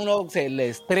cuando pasa uno se le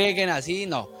estreguen así,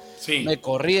 no. Sí. Me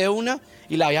corrí de una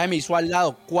y la vieja me hizo al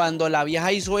lado. Cuando la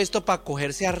vieja hizo esto para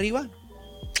cogerse arriba,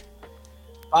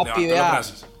 papi, Levantó los vea,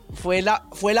 brazos.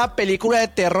 fue la película de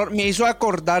terror, me hizo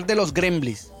acordar de los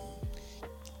Gremlins.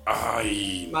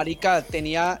 Ay. Marica,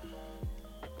 tenía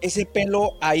ese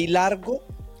pelo ahí largo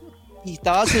y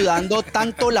estaba sudando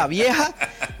tanto la vieja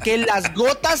que las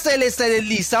gotas se les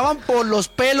deslizaban por los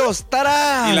pelos.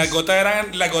 ¡Tarás! ¿Y las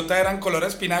gotas eran color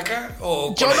espinaca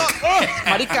o Yo color...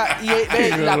 no, marica,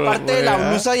 y la parte de la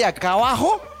blusa de acá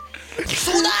abajo,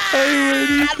 sudada,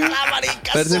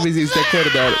 marica, Parce, me hiciste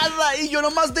acordar. sudada. Y yo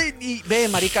nomás ve,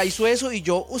 marica, hizo eso y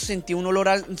yo sentí un olor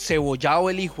a cebollado,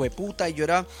 el hijo de puta, y yo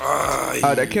era... Ay.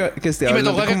 Ahora que estoy Y me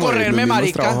hablando tocó que como de los correrme, mismos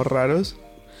marica. trabajos raros.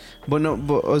 Bueno,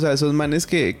 o sea, esos manes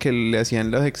que le hacían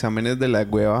los exámenes de la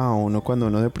hueva a uno cuando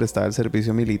uno se prestaba el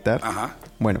servicio militar. Ajá.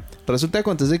 Bueno, resulta que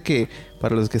acontece que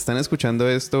para los que están escuchando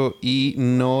esto y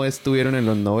no estuvieron en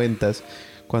los 90s,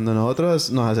 cuando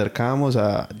nosotros nos acercábamos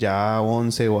a ya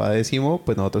 11 o a 10º,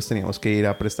 pues nosotros teníamos que ir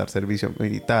a prestar servicio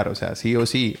militar, o sea, sí o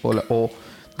sí, o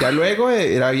ya luego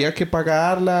había que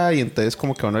pagarla y entonces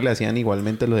como que a uno le hacían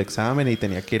igualmente los exámenes y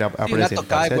tenía que ir a Sí, una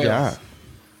tocada presentarse de allá. huevos.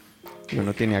 Y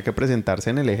uno tenía que presentarse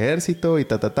en el ejército y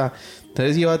ta.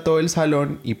 Entonces iba todo el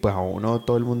salón y pues a uno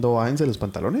todo el mundo bájense los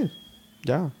pantalones.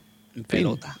 Ya. En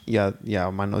pelota. Y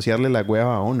a manosearle la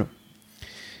hueva a uno.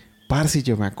 Parce,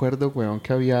 yo me acuerdo, weón,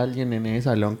 que había alguien en ese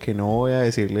salón que no voy a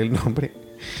decirle el nombre.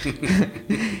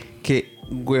 Que,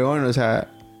 weón, o sea,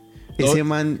 ese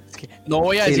man... No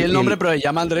voy a decir el nombre, pero se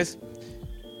llama Andrés.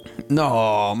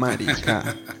 No,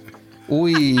 marica.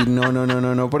 Uy,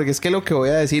 no, porque es que lo que voy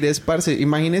a decir es, parce,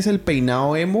 imagínese el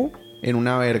peinado emo en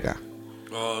una verga.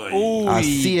 Ay. Uy,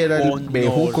 Así era el gonorrea.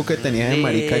 bejuco que tenía de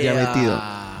marica ya metido.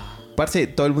 Parce,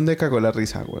 todo el mundo le cagó la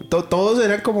risa, güey. Todos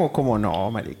eran como,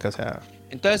 no, marica, o sea...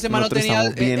 Entonces ese man no nosotros tenía,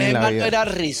 estamos bien en ese la man no vida. era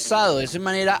rizado, ese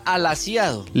man era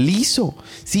alaciado. Liso.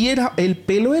 Sí, el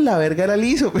pelo de la verga era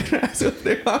liso, pero era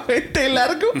supremamente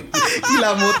largo. Y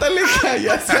la mota le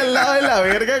caía hacia el lado de la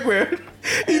verga, güey.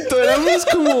 Y todos éramos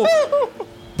como...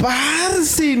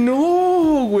 ¡Parce,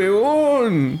 no,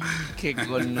 huevón! Qué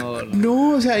gonorrea.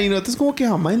 No, o sea, y nosotros como que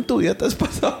jamás en tu vida te has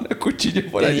pasado una cuchilla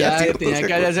por allá, ¿cierto? Tenía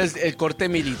que hacerse el corte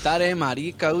militar,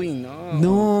 marica, uy, no.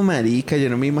 No, marica, yo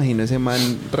no me imagino ese man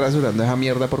rasurando esa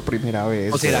mierda por primera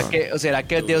vez. ¿O será weón.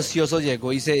 que el de ocioso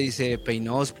llegó y se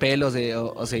peinó los pelos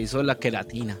o se hizo la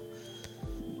queratina?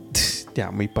 Ya,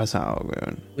 muy pasado,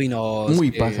 weón. Uy, no. Muy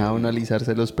es que- pasado no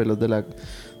alisarse los pelos de la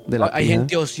Hay pija.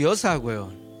 gente ociosa,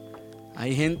 weón.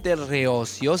 Hay gente re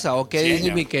ociosa. ¿O qué Sí, dice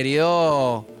señor. mi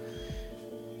querido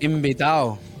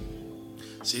invitado?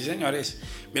 Sí, señores.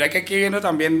 Mira que aquí viendo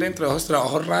también dentro de esos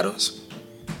trabajos raros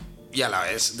y a la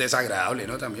vez desagradable,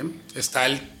 ¿no? También está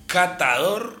el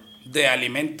catador de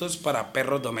alimentos para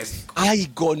perros domésticos. Ay,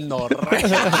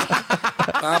 gonorrea.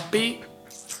 Papi,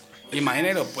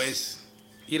 imagínelo, pues,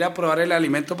 ir a probar el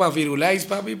alimento para Firulais,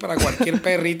 papi, para cualquier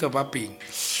perrito, papi.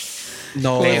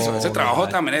 No. Ese trabajo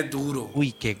también es duro.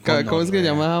 Uy, qué ¿Cómo es que se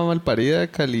llama malparida?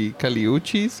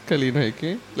 Caliuchis, Cali no sé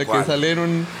qué. La ¿Cuál? que sale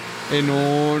en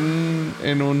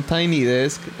un tiny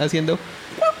desk haciendo...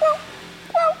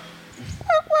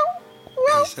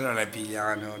 Ese no le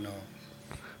pillaba, no.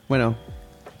 Bueno,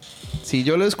 si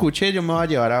yo lo escuché, yo me voy a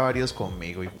llevar a varios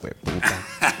conmigo, hijo de puta.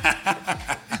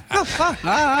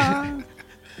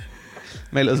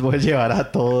 Me los voy a llevar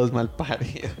a todos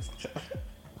malparidos.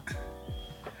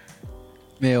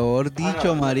 Mejor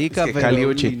dicho, marica, es que pero...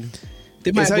 Caliuchi.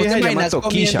 ¿Vos Esa te vieja se llama imaginas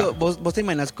Toquilla. comiendo, vos te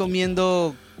imaginas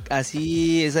comiendo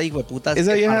así esa hijo de putas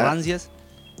Esa vieja- rancias?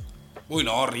 Uy,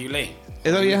 no, horrible.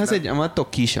 Esa vieja se llama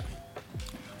Toquilla.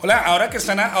 Hola, ahora que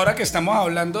estamos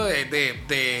hablando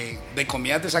de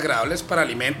comidas desagradables para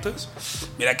alimentos,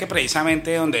 mira que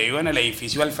precisamente donde vivo, en el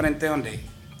edificio al frente, donde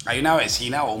hay una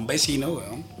vecina o un vecino,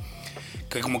 weón,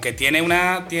 que como que tiene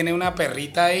una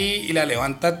perrita ahí y la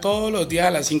levanta todos los días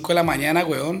a las 5 de la mañana,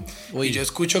 weón. Uy. Y yo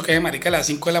escucho que ese marica a las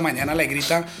 5 de la mañana le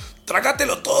grita: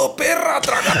 trágatelo todo, perra,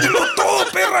 trágatelo todo,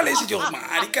 perra. Le dice yo: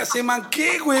 marica, ¿se man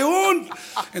qué, weón?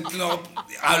 Entonces, no,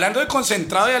 hablando de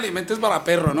concentrado de alimentos para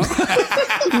perro, ¿no?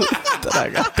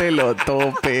 Trágatelo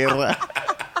todo, perra.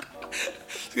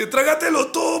 Sí, trágatelo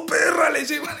todo, perra, le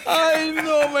dice, marica. Ay,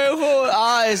 no me jodas.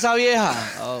 Ah, esa vieja.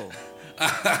 Oh.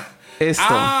 Esto.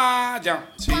 Ah, ya,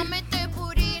 sí. Cómete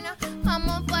purina,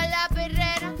 vamos pa' la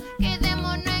perrera,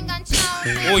 quedémonos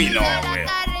enganchados. Uy, no, en la güey.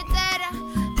 carretera.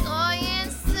 Estoy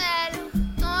en celo,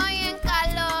 estoy en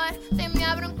calor. Te me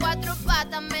abro en 4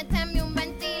 patas, méteme un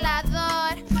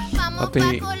ventilador. Vamos Papi,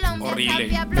 pa' Colombia, horrible.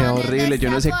 papi, Es horrible.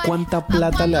 Yo no sé sabor. cuánta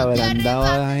plata le habrán dado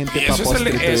a la gente Y para eso es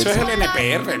postre. el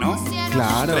NPR, ¿no?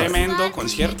 Claro. Tremendo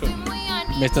concierto.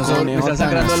 Me están Conejo tan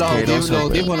sangrando los asqueroso,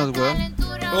 audífonos, weón.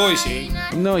 Uy, sí.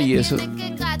 No, y eso...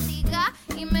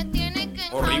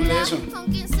 Horrible eso. Con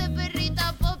 15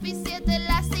 perritas, popi, 7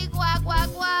 las y guá, guá,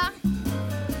 guá.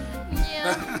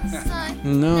 Yo soy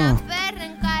No. una perra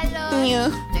en calor. Ño.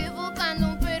 Estoy buscando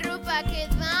un perro pa'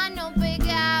 quedarnos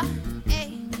pegados.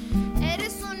 Ey,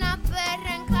 eres una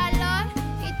perra en calor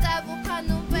y estás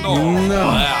buscando un perro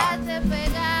No. pa' quedarte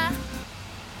pegado.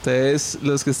 Ustedes,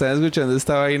 los que están escuchando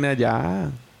esta vaina, ya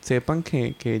sepan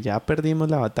que ya perdimos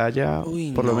la batalla,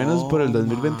 Uy, por lo menos por el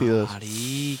 2022.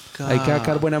 Marica. Hay que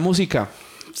sacar buena música.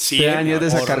 Sí, Este año es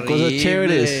de sacar cosas horrible.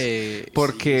 chéveres.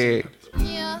 Porque, Yo soy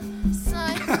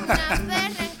una perra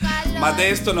en calor. Más de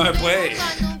esto no se puede.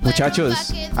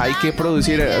 muchachos, hay que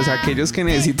producir. O sea, aquellos que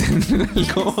necesiten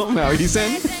algo, me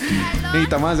avisen.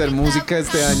 Necesitamos hacer música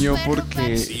este año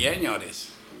porque... Sí, señores.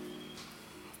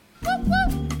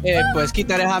 Puedes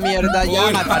quitar esa mierda ya,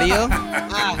 Uy. malparido.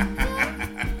 Ah,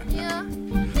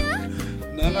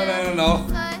 No.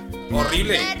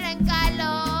 Horrible. Perra en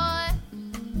calor.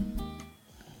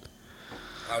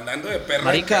 Hablando de perra.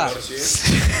 Marica. en calor,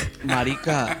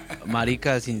 ¿sí?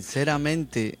 marica,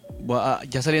 sinceramente,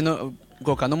 ya saliendo,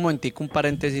 colocando un momentico, un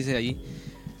paréntesis ahí.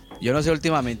 Yo no sé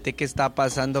últimamente qué está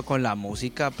pasando con la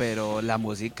música, pero la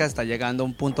música está llegando a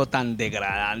un punto tan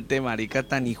degradante, marica,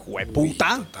 tan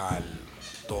hijueputa.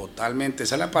 Totalmente,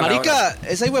 esa es la palabra. Marica,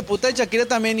 esa hijueputa de Shakira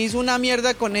también hizo una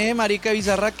mierda con ese marica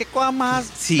bizarra. ¿Qué cosa más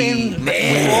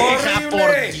pendeja, por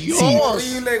Horrible. Dios? Sí.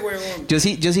 Horrible, huevón.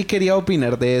 yo sí quería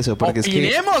opinar de eso. Porque es que,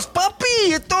 Opinemos, papi,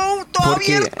 todo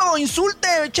Porque- abierto, insulte,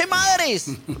 eche madres.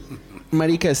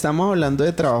 marica, estamos hablando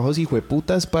de trabajos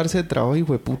hijueputas, parce, de trabajos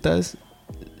hijueputas.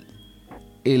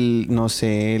 No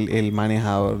sé, el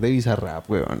manejador de Bizarrap,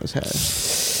 weón, o sea...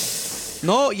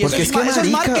 No, y Porque eso, es que, eso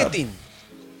es marica, marketing.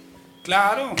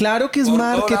 Claro que es por todos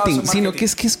lados marketing, son sino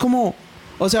marketing. que es como...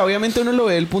 O sea, obviamente uno lo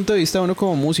ve del punto de vista de uno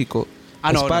como músico.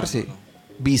 Ah, Pues, no, parce, no.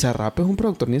 Bizarrap es un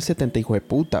productor ni el 70 hijo de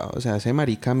puta. O sea, ese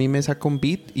marica a mí me saca un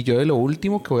beat y yo de lo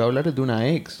último que voy a hablar es de una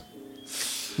ex.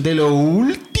 De lo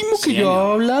último que Sí, yo voy a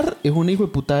señor. hablar es una hijo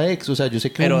de puta ex. O sea, yo sé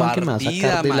que es Pero un man que me va a ardida,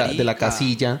 sacar de la marica.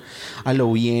 casilla a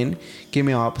lo bien, que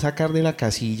me va a sacar de la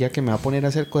casilla, que me va a poner a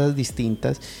hacer cosas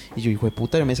distintas. Y yo, hijo de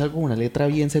puta, yo me salgo con una letra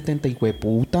bien 70, hijo de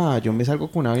puta. Yo me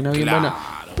salgo con una vaina bien Claro, buena.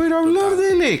 Pero hablar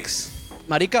del ex.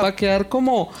 Marica, Va a quedar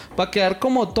como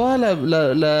todas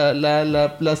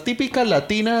las típicas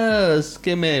latinas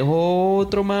que me dejó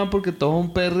otro man porque todo es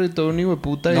un perro y todo un hijo de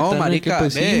puta. y no, tal, marica, que,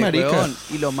 pues, ve, sí, marica. weón,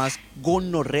 y lo más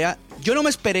gonorrea, yo no me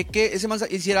esperé que ese man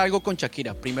hiciera algo con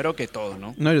Shakira, primero que todo,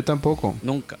 ¿no? No, yo tampoco.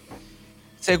 Nunca.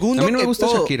 Segundo, a mí no me que gusta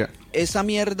todo, Shakira. esa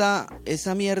mierda,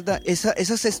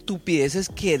 esas estupideces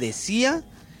que decía.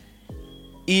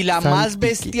 Y la más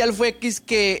bestial fue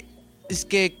que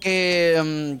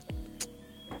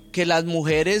las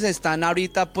mujeres están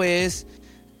ahorita, pues,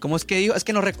 ¿cómo es que dijo? Es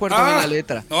que no recuerdo bien la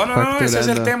letra. No, ese es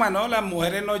el tema, ¿no? Las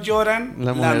mujeres no lloran,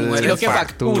 las mujeres sino que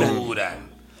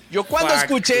facturan. Yo cuando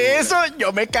escuché eso,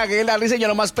 yo me cagué de la risa. Yo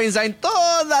nomás pensaba en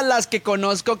todas las que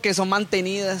conozco que son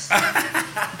mantenidas.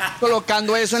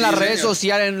 Colocando eso en las redes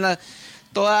sociales,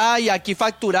 y aquí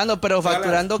facturando, pero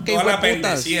facturando que hijo de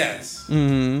putas. Bendecidas.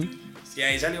 Si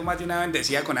ahí salió más de una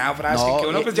bendecida con esa frase, que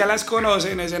uno pues ya las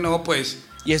conoce, en ese no, pues...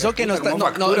 Y eso que no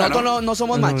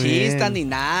somos machistas ni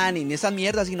nada, ni esas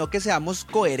mierdas, sino que seamos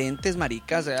coherentes,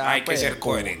 maricas. Hay que ser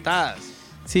coherentes.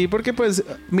 Sí, porque pues,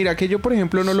 mira que yo por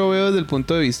ejemplo no lo veo desde el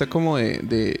punto de vista como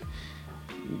de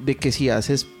que si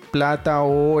haces plata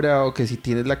ahora o que si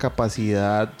tienes la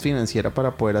capacidad financiera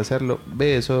para poder hacerlo,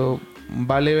 ve, eso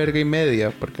vale verga y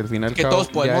media, porque al final que todos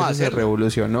podemos hacerlo. Se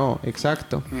revolucionó,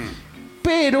 exacto.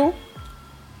 Pero,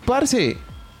 parce,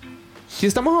 si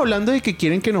estamos hablando de que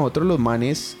quieren que nosotros los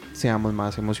manes seamos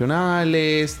más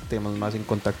emocionales, estemos más en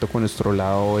contacto con nuestro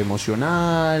lado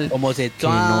emocional,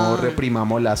 homosexual, que no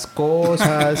reprimamos las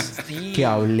cosas, sí, que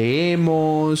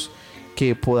hablemos,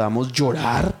 que podamos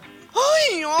llorar,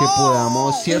 que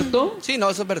podamos, ¿cierto? Sí, no,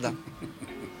 eso es verdad.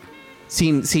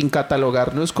 Sin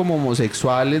catalogarnos como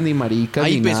homosexuales ni maricas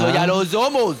ni nada. Ay, pues ya lo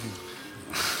somos.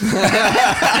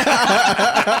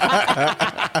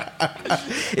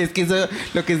 Es que eso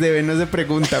lo que se ve no se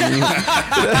pregunta, amigo.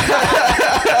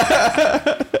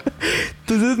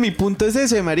 Entonces mi punto es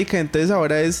ese, marica. Entonces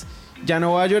ahora es, ya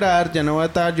no voy a llorar, ya no voy a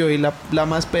estar, yo soy la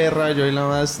más perra, yo soy la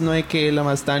más no sé qué, la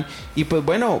más tan. Y pues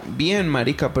bueno, bien,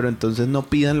 marica, pero entonces no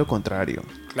pidan lo contrario.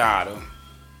 Claro.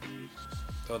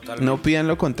 Totalmente. No pidan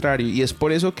lo contrario. Y es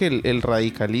por eso que el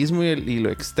radicalismo y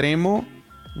lo extremo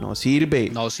no sirve.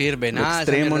 No sirve nada. Lo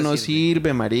extremo no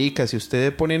sirve, marica. Si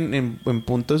ustedes ponen en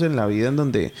puntos en la vida en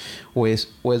donde o es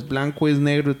blanco o es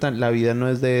negro, la vida no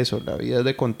es de eso. La vida es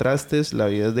de contrastes, la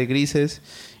vida es de grises.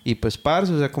 Y pues,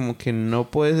 parce, o sea, como que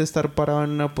no puedes estar parado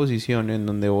en una posición en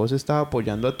donde vos estás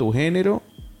apoyando a tu género,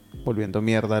 volviendo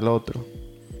mierda al otro.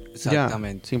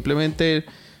 Exactamente. Ya, simplemente,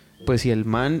 pues si el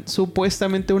man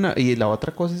supuestamente y la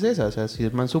otra cosa es esa, o sea, si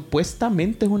el man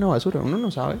supuestamente es una basura, uno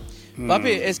no sabe. Papi,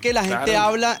 es que la gente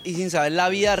habla y sin saber la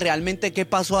vida realmente qué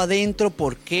pasó adentro,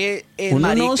 por qué el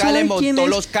marica le montó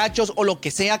los cachos o lo que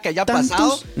sea que haya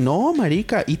pasado. No,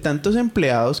 marica, y tantos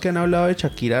empleados que han hablado de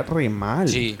Shakira re mal.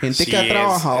 Sí. Gente que ha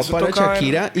trabajado para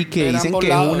Shakira y que dicen que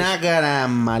es una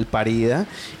gran malparida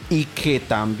y que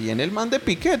también el man de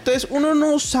Piqué. Entonces uno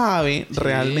no sabe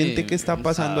realmente qué está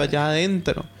pasando allá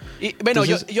adentro. Y bueno,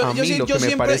 entonces, lo que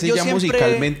me parece ya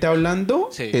musicalmente hablando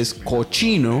es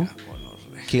cochino.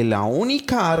 Que la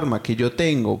única arma que yo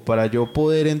tengo para yo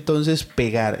poder entonces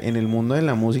pegar en el mundo de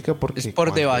la música, porque es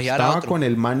por debajear a otro. Con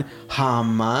el man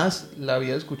jamás la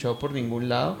había escuchado por ningún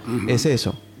lado, es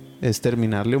eso. Es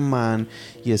terminarle un man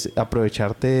y es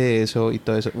aprovecharte de eso y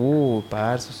todo eso.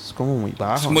 Parce, eso es como muy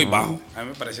bajo. Es muy bajo. A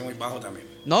mí me parece muy bajo también.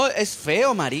 No, es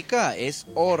feo, marica. Es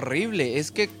horrible. Es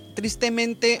que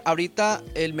tristemente ahorita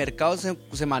el mercado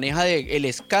se maneja de... El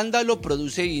escándalo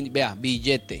produce,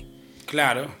 billete.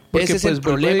 Claro. Porque, ese es el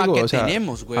problema que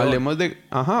tenemos, güey. Hablemos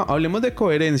de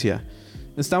coherencia.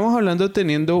 Estamos hablando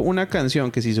teniendo una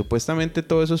canción que si supuestamente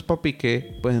todo eso es pa'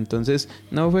 Piqué, pues entonces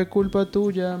no fue culpa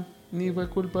tuya, ni fue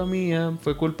culpa mía,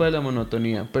 fue culpa de la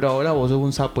monotonía. Pero ahora vos sos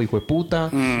un sapo hijo de puta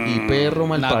y perro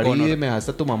malparido y me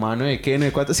dejaste a tu mamá no de qué, no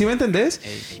de cuánto. ¿Sí me entendés?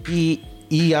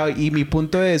 Y mi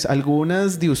punto es,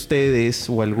 algunas de ustedes,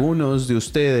 o algunos de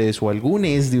ustedes, o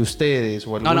algunes de ustedes,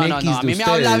 o algún X de ustedes... No, a mí me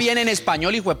habla bien en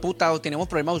español, hijo de puta, o tenemos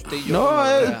problemas usted y yo.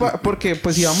 No, porque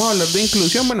pues si vamos a hablar de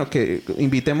inclusión, bueno, que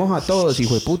invitemos a todos,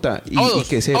 hijo de puta. Y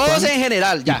que sepan... Todos en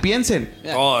general, ya. Y piensen.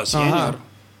 Oh, señor.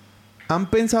 ¿Han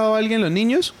pensado alguien en los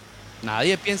niños?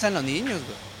 Nadie piensa en los niños,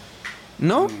 güey.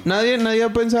 ¿No? ¿Nadie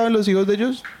ha pensado en los hijos de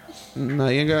ellos?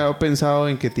 Nadie ha pensado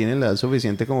en que tienen la edad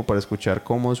suficiente como para escuchar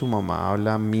cómo su mamá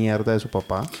habla mierda de su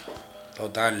papá.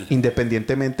 Total.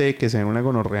 Independientemente de que sean una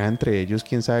gonorrea entre ellos,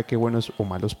 quién sabe qué buenos o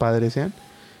malos padres sean.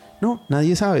 No,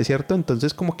 nadie sabe, ¿cierto?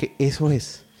 Entonces como que eso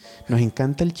es. Nos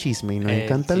encanta el chisme y nos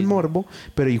encanta el morbo,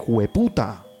 pero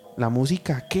hijueputa, la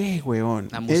música, ¿qué, weón?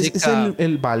 La música... Es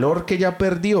el valor que ya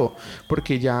perdió,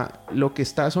 porque ya lo que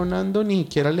está sonando ni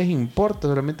siquiera les importa,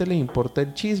 solamente les importa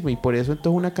el chisme y por eso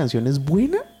entonces una canción es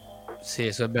buena. Sí,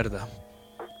 eso es verdad.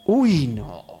 Uy,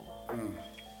 no.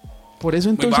 Por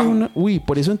eso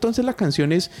entonces la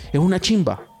canción es una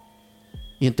chimba.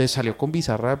 Y entonces salió con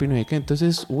Bizarrap y no sé qué.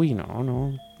 Entonces,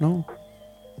 no.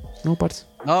 No, parce.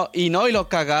 Y lo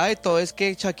cagada de todo es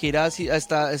que Shakira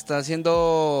está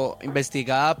siendo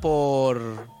investigada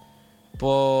por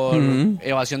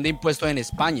evasión de impuestos en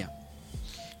España.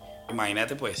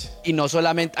 Imagínate pues. Y no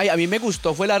solamente, a mí me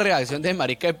gustó fue la reacción de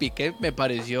marica de Piqué, me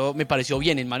pareció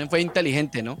bien, el man fue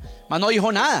inteligente, ¿no? El man no dijo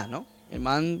nada, ¿no? El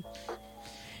man.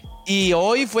 Y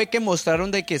hoy fue que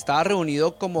mostraron de que estaba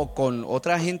reunido como con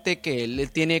otra gente que él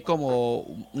tiene como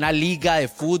una liga de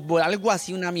fútbol, algo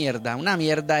así, una mierda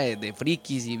de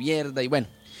frikis y mierda, y bueno.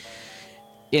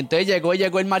 Y entonces llegó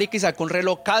el marica y sacó un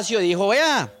reloj Casio y dijo,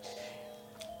 vea,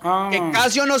 que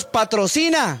Casio nos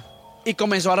patrocina. Y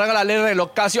comenzó a regalarle el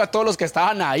reloj Casio a todos los que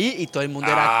estaban ahí y todo el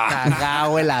mundo era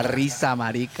cagado de la risa,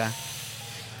 marica.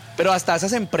 Pero hasta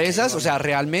esas empresas, o sea,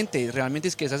 realmente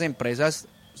es que esas empresas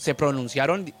se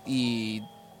pronunciaron y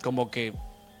como que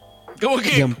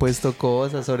Y han puesto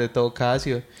cosas, sobre todo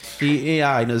Casio.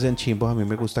 Ay, no sean chimbos, a mí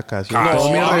me gusta Casio. Casio.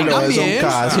 Todos mis No, relojes son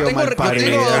Casio, yo tengo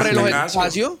malparidas. relojes Casio.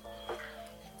 Casio.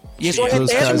 Y eso Sí, es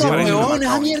los eterno, Casio. weón,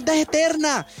 esa mierda es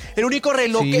eterna. El único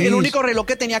reloj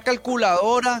que tenía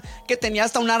calculadora, que tenía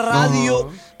hasta una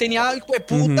radio, tenía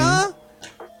puta,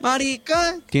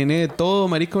 marica. Tiene de todo,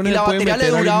 marica. Uno Y le la puede batería le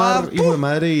meter al duraba, mar, hijo de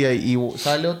madre, y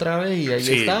sale otra vez y ahí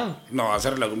Sí. está. No, ese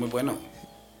reloj es muy bueno.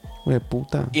 De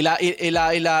puta. Y la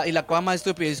cosa más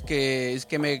estúpida es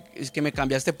que me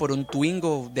cambiaste por un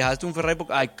Twingo, dejaste un Ferrari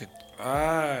ay, que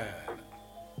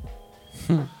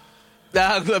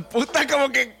puta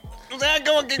como que o sea,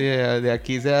 como que Sí, de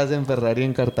aquí se hacen Ferrari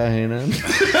en Cartagena.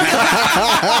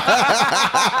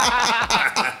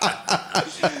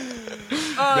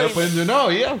 Pues yo no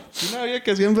había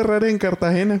que hacían Ferrari en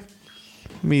Cartagena.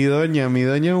 Mi doña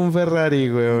un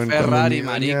Ferrari, weón. Ferrari,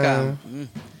 Cuando mi marica.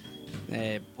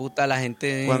 doña- Puta la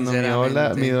gente. Cuando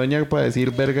sinceramente. mi doña para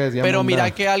decir verga decía Pero mondá.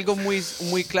 mira que algo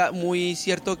muy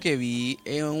cierto que vi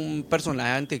en un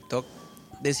personaje en TikTok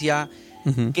decía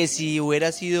Ujú. que si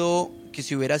hubiera sido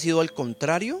al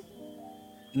contrario,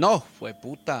 no, fue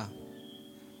puta.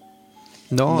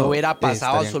 No hubiera pasado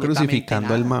estarían absolutamente crucificando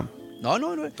nada. al mam. No.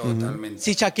 Totalmente.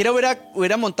 Si Shakira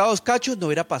hubiera montado dos cachos, no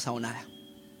hubiera pasado nada.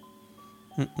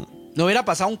 No hubiera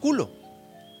pasado un culo.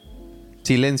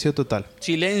 Silencio total.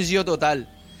 Silencio total.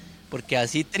 Porque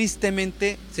así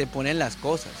tristemente se ponen las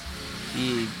cosas.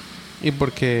 Y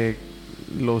porque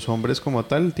los hombres como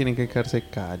tal tienen que quedarse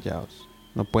callados.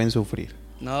 No pueden sufrir.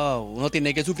 No, uno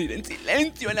tiene que sufrir en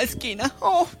silencio en la esquina.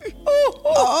 Oh,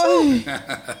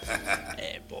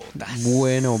 putas.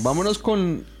 Bueno, vámonos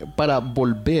para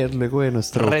volver luego de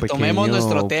nuestro Retomemos pequeño-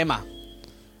 nuestro tema.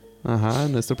 Ajá,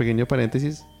 nuestro pequeño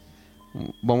paréntesis.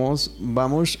 Vamos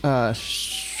a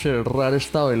cerrar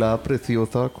esta velada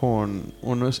preciosa con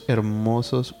unos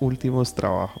hermosos últimos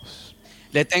trabajos.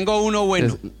 Le tengo uno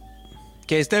bueno.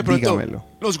 Que de pronto Dígamelo.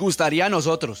 nos gustaría a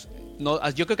nosotros. No,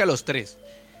 yo creo que a los tres.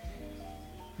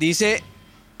 Dice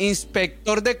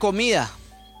inspector de comida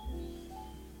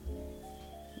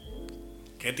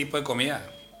 ¿Qué tipo de comida?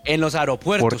 en los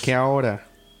aeropuertos. ¿Por qué ahora?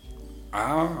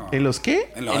 ¿En los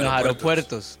qué? En En los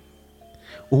aeropuertos.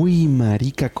 Uy,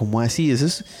 marica, ¿cómo así?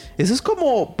 Eso es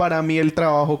como para mí el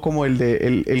trabajo como el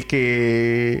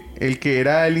que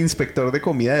era el inspector de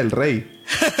comida del rey.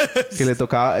 Que le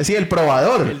tocaba, sí, el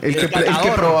probador, el que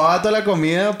probaba toda la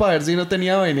comida para ver si no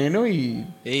tenía veneno y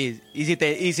Y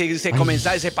si se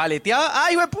comenzaba, se paleteaba,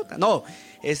 ¡ay, güey puta! No,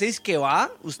 ese es que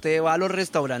usted va a los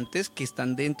restaurantes que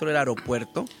están dentro del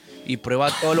aeropuerto y prueba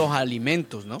todos los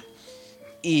alimentos, ¿no?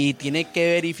 Y tiene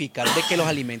que verificar de que los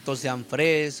alimentos sean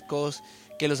frescos,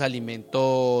 que los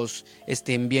alimentos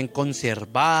estén bien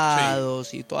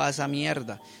conservados y toda esa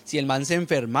mierda. Si el man se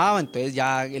enfermaba, entonces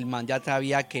ya el man ya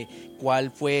sabía cuál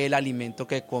fue el alimento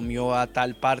que comió a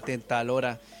tal parte en tal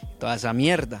hora, toda esa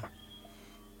mierda.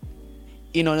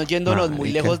 Y no nos yéndonos muy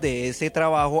Marica. lejos de ese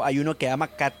trabajo, hay uno que llama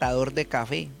catador de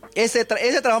café. Ese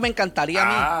trabajo me encantaría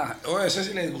a mí. Eso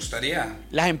sí les gustaría.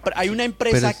 Hay una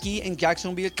empresa Pero aquí en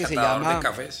Jacksonville que se Catador llama... de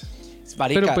cafés.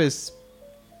 Marica, pero pues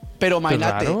pero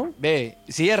imagínate, ¿raro? ve,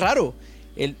 sí es raro.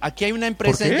 Aquí hay una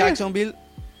empresa ¿Por en qué? Jacksonville.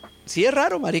 Sí es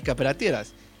raro, marica, pero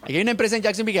tieras. Aquí hay una empresa en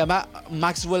Jacksonville que se llama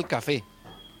Maxwell Café.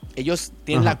 Ellos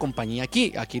tienen Ajá. la compañía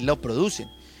aquí lo producen.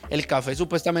 El café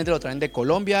supuestamente lo traen de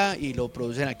Colombia y lo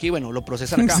producen aquí, bueno, lo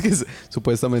procesan acá.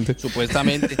 supuestamente.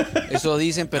 Supuestamente, eso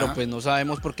dicen, pero Ajá. pues no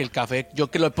sabemos porque el café,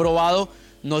 yo que lo he probado,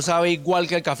 no sabe igual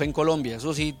que el café en Colombia.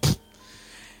 Eso sí.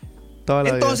 Toda la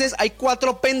vida. Entonces hay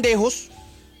 4 pendejos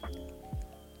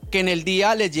que en el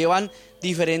día les llevan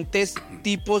diferentes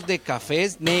tipos de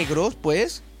cafés negros,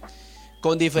 pues,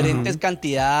 con diferentes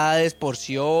cantidades,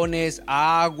 porciones,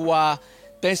 agua.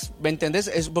 Entonces, ¿me entiendes?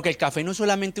 Es porque el café no es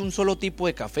solamente un solo tipo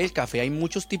de café, el café hay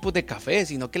muchos tipos de café,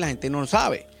 sino que la gente no lo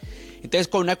sabe. Entonces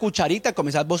con una cucharita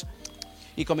comenzás vos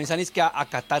y comienzan es que a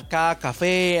catar cada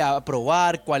café, a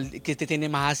probar que este tiene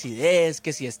más acidez,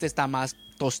 que si este está más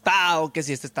tostado, que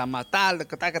si este está más tal,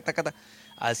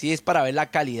 así es para ver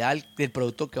la calidad del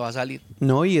producto que va a salir.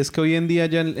 No, y es que hoy en día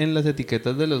ya en las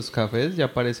etiquetas de los cafés ya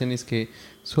aparecen es que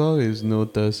suaves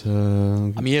notas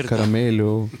a mierda.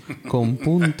 caramelo, con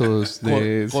puntos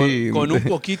de... Con un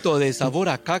poquito de sabor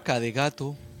a caca de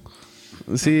gato.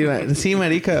 Sí,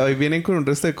 marica, hoy vienen con un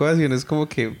resto de cosas y uno es como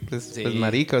que, pues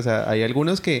marica, o sea, hay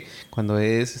algunos que cuando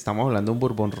estamos hablando de un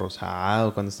bourbon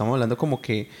rosado, cuando estamos hablando como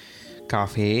que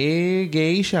café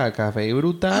geisha, café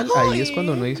brutal, ahí es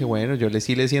cuando uno dice, bueno,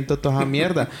 sí le siento toda esa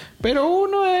mierda. Pero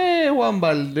uno es Juan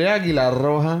Valdés Águila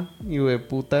Roja y de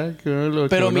puta que uno lo...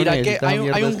 Pero uno mira que necesita hay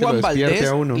mierda un que lo Juan despierte Valdés,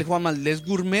 a uno. el Juan Valdés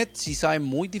Gourmet sí sabe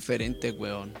muy diferente,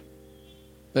 weón.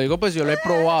 Lo digo pues yo lo he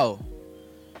probado.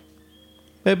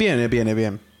 Es bien.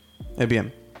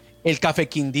 El café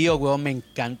Quindío, weón, me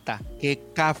encanta. Qué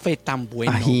café tan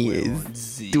bueno, Ay, weón.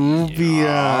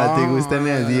 estúpida. Te gusta mi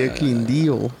así de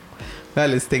Quindío. Vea,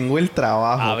 les tengo el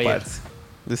trabajo, A ver. parce.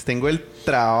 Les tengo el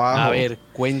trabajo. A ver,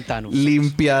 cuéntanos.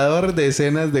 Limpiador de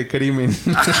escenas de crimen.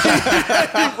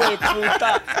 ¡Hijo de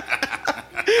puta!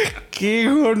 ¡Qué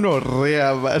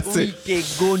gonorrea, parce! Uy, qué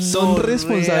gonorrea. Son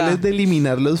responsables de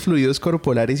eliminar los fluidos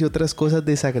corporales y otras cosas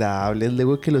desagradables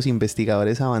luego que los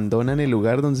investigadores abandonan el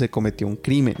lugar donde se cometió un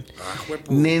crimen.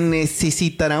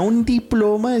 Necesitará un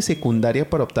diploma de secundaria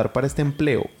para optar para este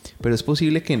empleo, pero es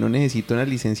posible que no necesite una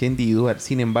licencia individual.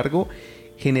 Sin embargo,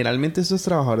 generalmente estos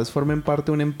trabajadores forman parte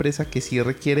de una empresa que sí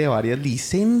requiere varias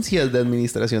licencias de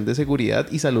administración de seguridad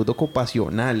y salud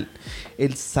ocupacional.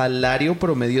 El salario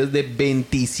promedio es de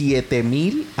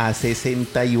 $27,000 a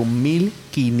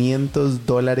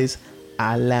 $61,500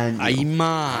 al año. Ay,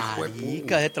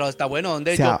 marica, ese trabajo está bueno.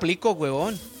 ¿Dónde O sea, yo aplico,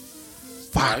 huevón?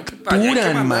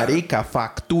 Facturan, marica,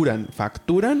 facturan.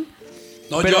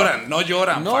 No Pero-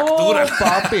 lloran, No, facturan.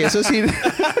 papi, eso sí.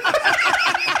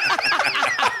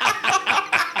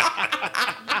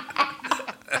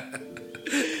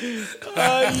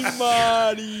 Ay,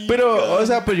 marica. Pero, o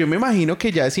sea, pues yo me imagino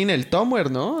que ya sin el Tomwer,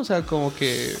 ¿no? O sea, como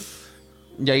que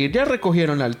ya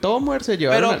recogieron al Tomwer, se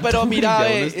llevaron al Pero Tomwer y mira,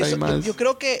 ya uno está ahí más. yo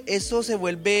creo que eso se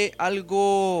vuelve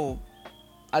algo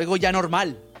ya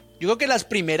normal. Yo creo que las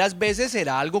primeras veces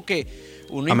será algo que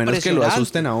uno A menos que lo impresionante.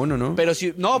 asusten a uno, ¿no? Pero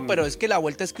pero es que la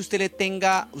vuelta es que usted le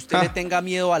tenga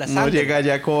miedo a la No sangre. llega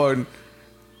ya con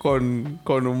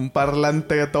un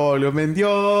parlante de todo volumen.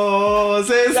 Dios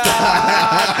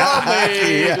está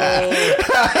conmigo.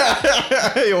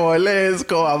 Y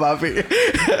molesco, papi.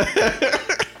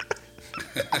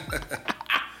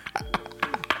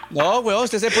 No, weón,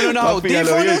 usted se pone unos Papi, ya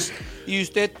lo audífonos y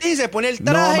usted se pone el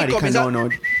No, traje y marica, comienza... no.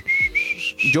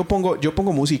 Yo pongo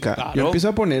música. Claro. Yo empiezo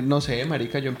a poner, no sé,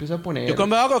 marica, yo empiezo a poner Yo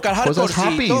me voy a colocar cosas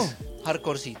hardcorecito. happy.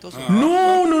 Hardcorecito, sí.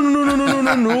 No.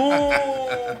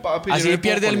 Papi, yo Así no me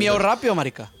pierde puedo el miedo poner. rápido,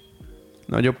 marica.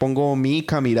 No, yo pongo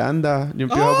Mika, Miranda. Yo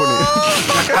empiezo a poner.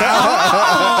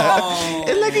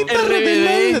 Es la guitarra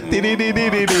del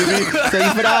medio. Soy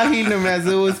frágil, no me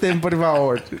asusten, por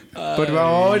favor. Por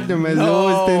favor, no me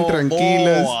asusten,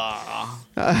 tranquilos.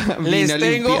 Les Vine a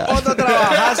tengo limpiar. otro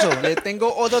trabajazo. Les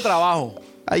tengo otro trabajo.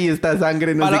 Ahí está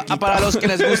sangre, no se quita. Para los que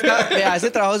les gusta, vea, ese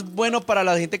trabajo es bueno para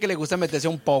la gente que le gusta meterse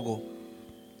un poco.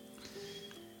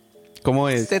 ¿Cómo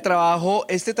es? Este trabajo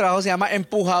se llama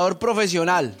empujador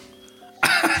profesional.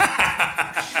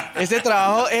 Este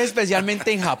trabajo es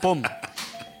especialmente en Japón.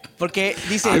 Porque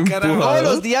dice, todos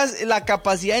los días la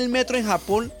capacidad del metro en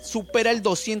Japón supera el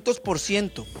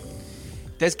 200%.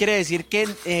 Entonces quiere decir que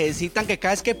necesitan que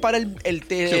cada vez que para el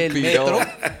metro,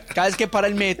 cada vez que para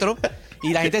el metro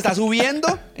y la gente está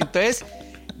subiendo, entonces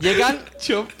llegan,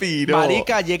 Chopiro.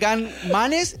 marica, llegan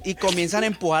manes y comienzan a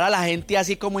empujar a la gente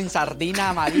así como en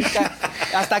sardina, marica,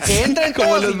 hasta que entren Como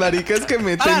todos los y- maricas que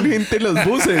meten ¡Paran! gente en los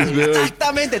buses, weón.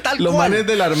 Exactamente, tal Los cual. manes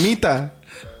de la ermita.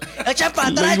 Echa para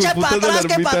Los atrás, hijueputas de la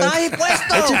que para ermita. atrás y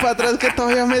puesto. Eche para atrás que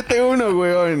todavía mete uno,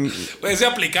 weón. Pues ese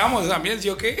aplicamos también, ¿sí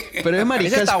o qué? Pero el marica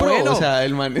Ese es está pro, bueno. o sea,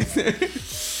 el man es...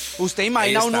 Usted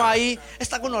imagina Ahí está. uno ahí,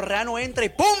 esta gonorrea no entra y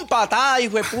 ¡pum! Patada,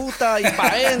 hijo de puta, y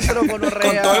para adentro,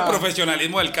 gonorrea. Con todo el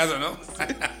profesionalismo del caso, ¿no?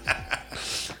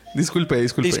 Disculpe.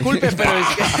 Disculpe, pero es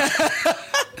que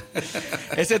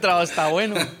ese trabajo está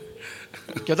bueno.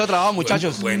 ¿Qué otro trabajo,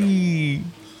 muchachos? Bueno.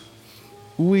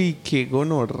 Uy, qué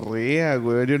gonorrea,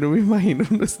 güey. Yo no me imagino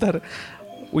uno estar,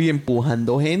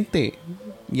 empujando gente.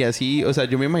 Y así, o sea,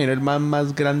 yo me imagino el man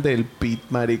más grande del pit,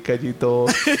 marica, y todo.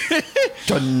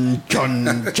 Chon.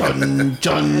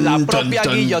 La propia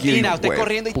chon, guillotina, usted güey,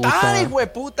 corriendo y puta. ¡tal, hijo de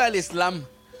puta, el slam!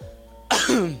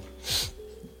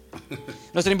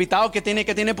 Nuestro invitado, ¿qué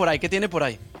tiene por ahí?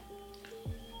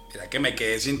 Mira que me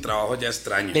quedé sin trabajo ya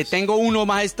extraño. Le tengo uno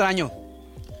más extraño.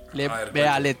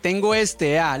 Le tengo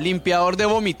limpiador de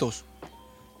vómitos.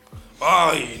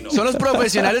 Ay, no. Son los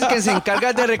profesionales que se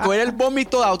encargan de recoger el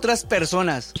vómito a otras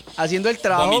personas, haciendo el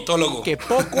trabajo Vomitólogo. que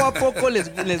poco a poco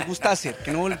les gusta hacer,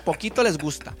 que no poquito les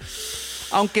gusta.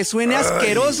 Aunque suene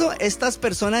asqueroso, estas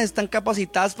personas están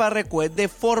capacitadas para recoger de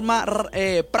forma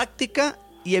práctica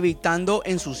y evitando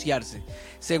ensuciarse.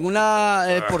 Según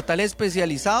portales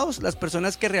especializados, las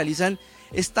personas que realizan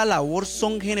esta labor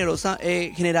son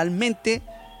generalmente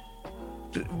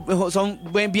son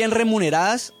bien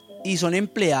remuneradas y son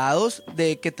empleados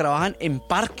que trabajan en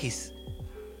parques.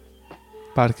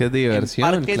 Parques de diversión,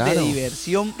 En parques claro. de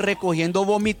diversión, recogiendo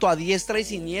vómito a diestra y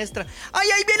siniestra. ¡Ay,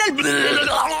 ahí viene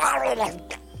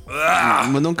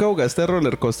el... ¿Nunca jugaste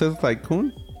Roller Coaster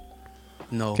Tycoon?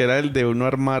 No. Que era el de uno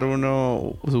armar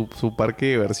su parque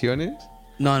de diversiones.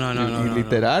 No. Y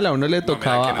literal, a uno le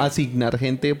tocaba mira que no. asignar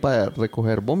gente para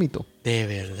recoger vómito De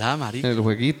verdad, marica. en el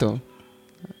jueguito.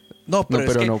 No, Pues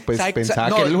pensaba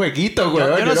que era el jueguito, güey.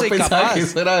 Yo no soy pensaba capaz. que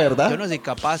eso era verdad. Yo no soy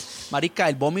capaz. Marica,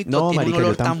 el vómito No, tiene marica, un yo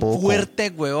olor tan tampoco. fuerte,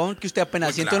 weón, que usted apenas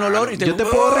Pues siente un claro. olor y usted... Yo te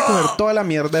puedo recoger toda la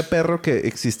mierda de perro que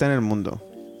existe en el mundo.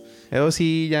 Eso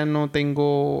sí, ya no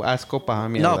tengo asco para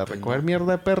mierda. No, pues recoger no.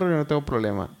 mierda de perro yo no tengo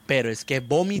problema. Pero es que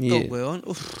vómito, Y- weón.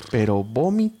 Uf. Pero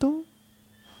vómito.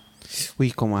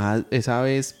 Uy, como esa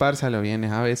vez, parce, lo bien,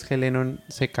 esa vez que Lennon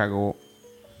se cagó.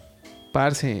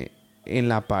 Parce, en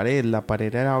la pared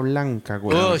era blanca,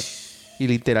 güey. Uy. Y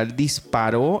literal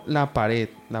disparó la pared.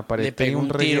 La pared Le tenía pegó un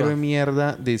un reguero tiro. de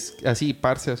mierda. Así,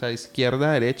 parce, o sea,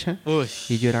 izquierda, derecha. Uy.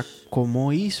 Y yo era,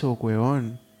 ¿cómo hizo,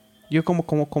 weón? Yo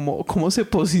 ¿cómo se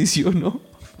posicionó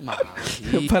Marica.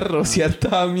 para rociar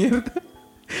toda mierda?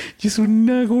 Y es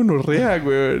una gonorrea,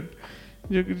 weón.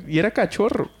 Y era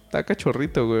cachorro. Estaba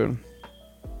cachorrito, weón.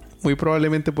 Muy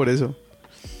probablemente por eso.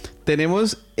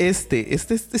 Tenemos este es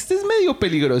medio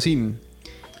peligrosín.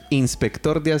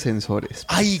 Inspector de ascensores.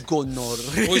 Ay, gonor.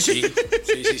 Uy, sí.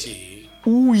 Sí.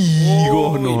 Uy, Uy,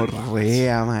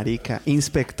 gonorrea, marica.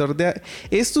 Inspector de...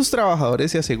 Estos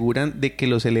trabajadores se aseguran de que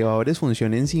los elevadores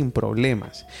funcionen sin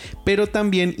problemas, pero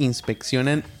también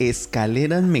inspeccionan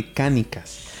escaleras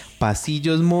mecánicas,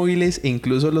 pasillos móviles e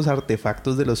incluso los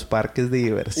artefactos de los parques de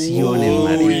diversiones,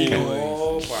 marica.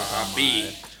 Oh, papi.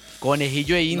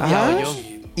 Conejillo de India, Ajá. yo.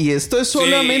 Y esto es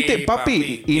solamente, Sí,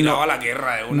 papi. Y tiraba no, a la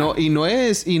guerra de una. y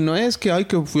no es que ay,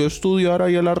 que fui a estudiar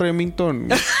ahí a la Remington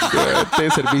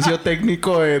de servicio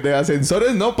técnico de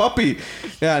ascensores. No, papi.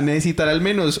 Necesitará al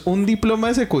menos un diploma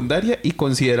de secundaria y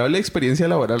considerable experiencia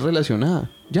laboral relacionada.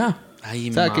 Ya. Ay,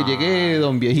 O sea, que llegue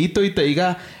don viejito y te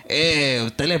diga,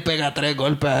 usted le pega 3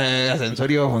 golpes al ascensor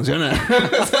y funciona.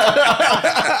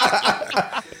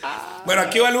 Bueno,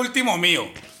 aquí va el último mío.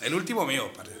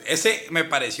 Ese me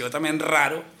pareció también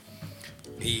raro.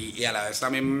 Y a la vez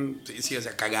también, sí, o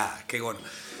sea, cagada. Qué bueno.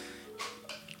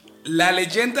 La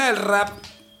leyenda del rap,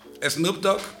 Snoop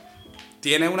Dogg,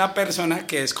 tiene una persona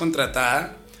que es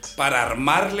contratada para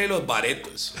armarle los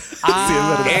baretos. Sí, es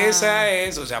verdad. Esa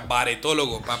es, o sea,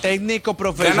 baretólogo, papi. Técnico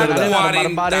profesional Gana en armar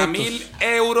 40 baretos. mil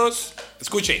euros.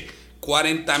 Escuche,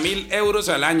 40.000 euros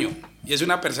al año. Y es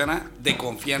una persona de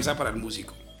confianza para el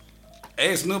músico.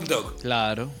 Es Snoop Dogg.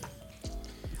 Claro.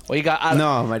 Oiga,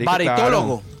 No, marica,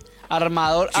 baretólogo.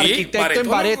 Armador, Sí, arquitecto en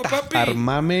baretólogo, vareta. papi.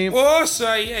 Armame. Pues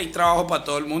ahí hay trabajo para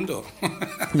todo el mundo.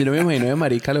 Yo no me imagino de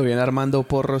marica lo vienen armando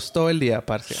porros todo el día,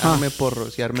 parce. Arme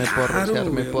porros y arme porros y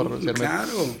arme weón, porros y arme...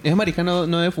 claro. Ese marica no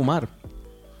debe fumar.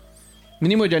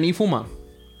 Mínimo ya ni fuma.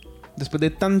 Después de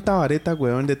tanta vareta,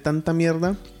 weón, de tanta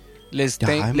mierda. Les Ya,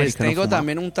 ay, les marica, no tengo fuma.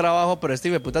 también un trabajo, pero este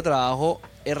hijo de puta trabajo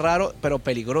es raro, pero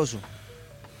peligroso.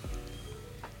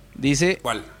 Dice,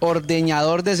 ¿Cuál?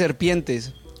 ordeñador de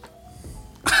serpientes.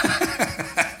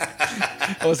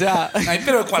 O sea... Ay,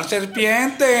 pero ¿cuál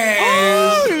serpiente?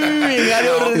 Mira, le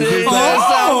ordeñé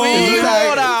Oh, esa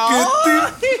víbora.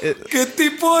 ¿Qué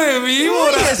tipo de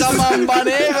víbora? Uy, esa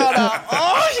mambanéjara.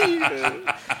 ¡Ay!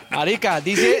 Marica,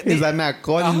 dice... Esa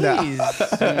anaconda. Ay,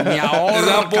 mi ahorca.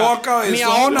 Esa boa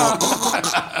cabezona.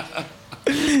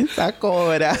 Esa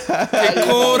cobra. ¡Qué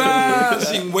cobra!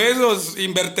 Sin huesos,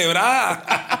 invertebrada.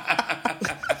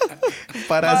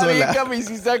 Para Marica, sola. me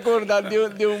hiciste acordar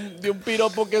de un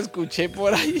piropo que escuché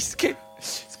por ahí. Es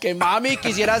que mami,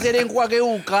 quisiera hacer enjuague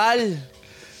bucal.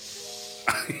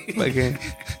 ¿Para qué?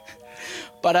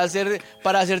 Para hacerte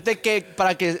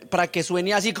para que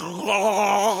suene así.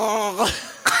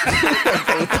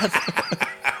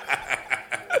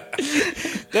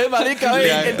 Entonces, marica,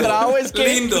 ve, el trabajo es que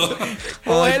Lindo.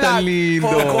 Ay, tan lindo.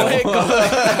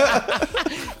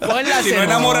 Coge la Si no cena.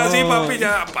 enamora así, papi,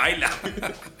 ya baila.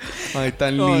 Ay,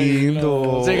 tan Ay,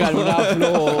 lindo. no. Se ganó una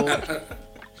flor.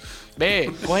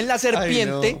 Ve, cogen la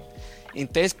serpiente, Ay, no.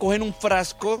 entonces cogen un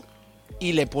frasco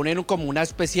y le ponen como una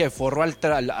especie de forro a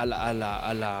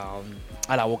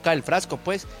la boca del frasco,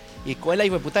 pues. Y coge la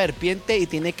hijueputa serpiente y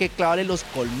tiene que clavarle los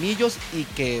colmillos y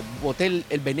que bote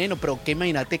el veneno. Pero que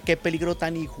imagínate qué peligro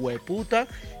tan hijueputa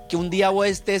que un día vos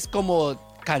estés como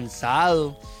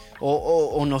cansado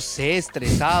o no sé,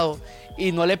 estresado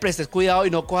y no le prestes cuidado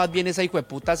y no cojas bien esa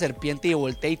hijueputa serpiente y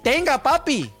voltee y ¡tenga,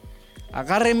 papi!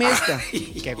 Agárreme esta.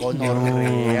 Qué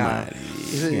gonorrea.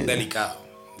 Delicado.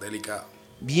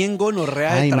 Bien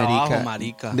gonorrea de Ay, trabajo,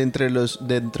 marica. Dentro de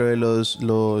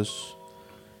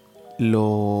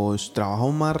los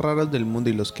trabajos más raros del mundo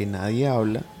y los que nadie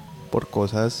habla por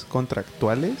cosas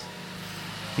contractuales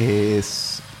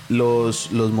es los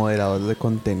moderadores de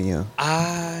contenido.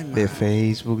 Ay, De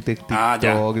Facebook, de Ah,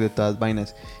 ya. TikTok, de todas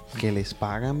vainas. Que les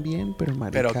pagan bien, pero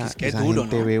marica, Pero que es que esa duro,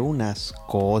 gente ¿no? ve unas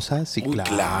cosas, sí, Uy,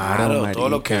 claro, todo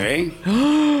lo que marica.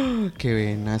 ven. Que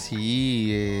ven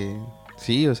así,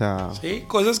 sí, o sea, Sí,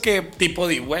 cosas que tipo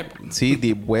de web. sí,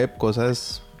 deep web,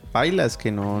 cosas bailas que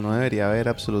no debería ver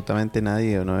absolutamente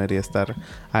nadie o no debería estar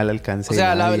al alcance O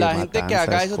sea, de nadie. la gente que haga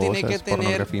matanzas, eso tiene que cosas, tener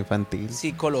pornografía infantil.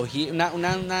 psicología,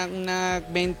 una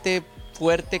mente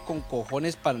fuerte con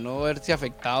cojones para no verse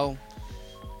afectado.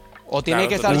 O tiene Claro,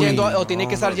 que estar totalmente. yendo, o tiene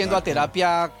que estar no, yendo a claro.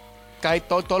 terapia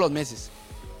todos los meses.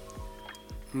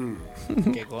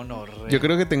 Qué gonorrea. Yo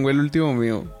creo que tengo el último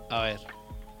mío. A ver.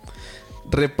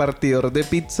 Repartidor de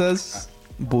pizzas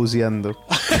buceando.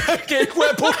 ¡Qué hijo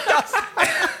de putas!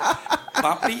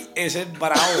 Papi, ese es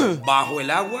bravo. Bajo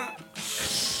el agua.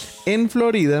 En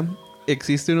Florida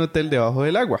existe un hotel debajo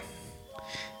del agua.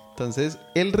 Entonces,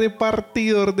 el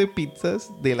repartidor de pizzas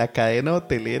de la cadena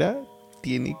hotelera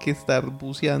tiene que estar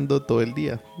buceando todo el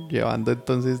día, llevando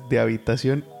entonces de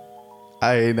habitación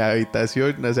en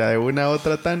habitación, o sea, de una a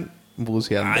otra tan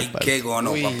buceando. Ay, parce. qué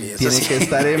gono, Uy, papi. Eso Tiene sí. que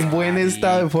estar en buen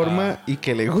estado de Marica. forma y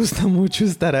que le gusta mucho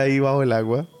estar ahí bajo el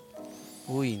agua.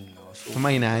 Uy, no.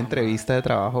 Imagina entrevista de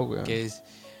trabajo, weón. ¿Qué es?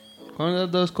 ¿Cuáles son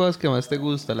las dos cosas que más te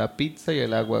gusta? La pizza y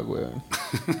el agua, weón.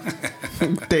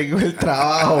 Tengo el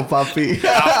trabajo, papi.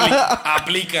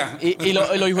 Aplica. Y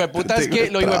lo hijo de puta es Tengo que,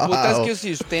 el lo hijo de puta es trabajo. que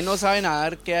si usted no sabe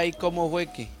nadar, ¿qué hay como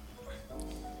jueque?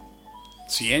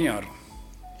 Sí, señor.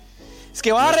 Es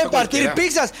que vas a No es repartir cualquiera.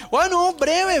 pizzas. Bueno,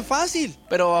 breve, fácil.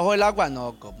 Pero bajo el agua,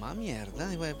 no, coma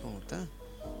mierda, hijo de puta.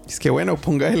 Es que bueno,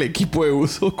 ponga el equipo de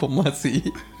uso, ¿cómo así?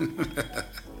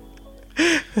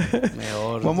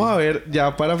 Mejor. Vamos a ver,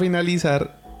 ya para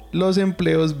finalizar, los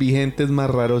empleos vigentes más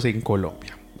raros en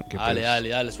Colombia. Porque, Dale, pues,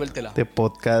 dale, suéltela. este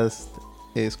podcast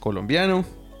es colombiano.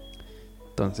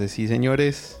 Entonces, sí,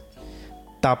 señores,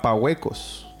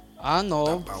 tapahuecos. Ah,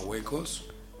 no. Tapahuecos.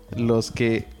 Los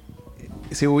que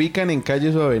se ubican en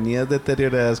calles o avenidas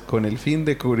deterioradas con el fin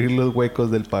de cubrir los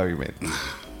huecos del pavimento.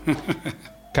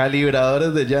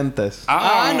 Calibradores de llantas.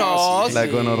 Ah, no. sí. Las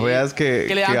sí. gonorreas que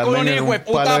le dan andan con un en hijo de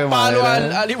palo puta de palo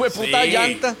madera. al hijo de puta Sí.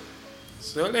 llanta.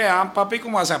 Eso le dan, papi,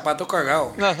 como a zapato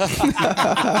cagado.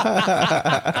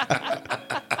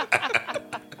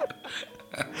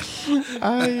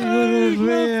 Ay,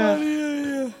 gonorrea.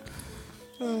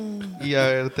 Y a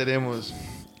ver, tenemos.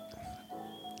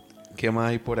 ¿Qué más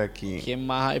hay por aquí? ¿Quién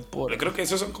más hay por Yo creo que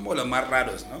esos son como los más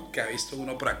raros, ¿no? Que ha visto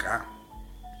uno por acá.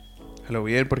 A lo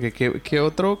bien, porque ¿qué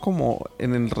otro como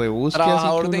en el rebusque así que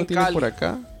Trabajador uno de tiene Cali. por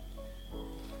acá?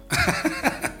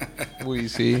 Uy,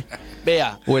 sí.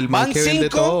 Vea, O el man van que vende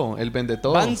cinco, todo. Él vende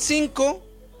todo. Van 5.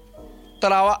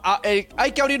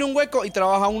 Hay que abrir un hueco y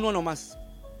trabaja uno nomás.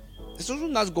 Eso es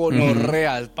unas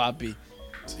gonorreas, papi.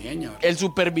 Sí, señor. El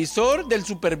supervisor,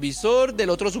 del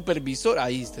otro supervisor.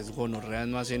 Ahí estas gonorreas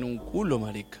no hacen un culo,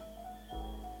 marica.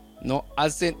 No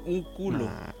hacen un culo.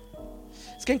 Ah,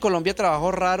 Es que en Colombia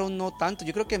trabajo raro no tanto.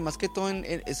 Yo creo que más que todo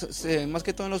más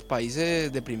que todo en los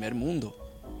países de primer mundo.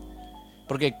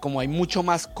 Porque como hay mucho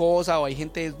más cosa o hay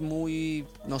gente muy,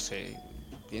 no sé,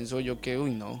 pienso yo que,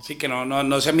 uy, no. Sí, que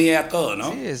no se mide a todo,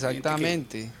 ¿no? Sí,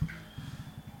 exactamente.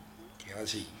 Que queda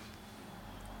así.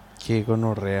 qué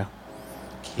gonorrea.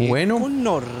 Qué Bueno,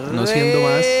 gonorrea. no siendo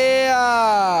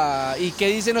más. ¿Y qué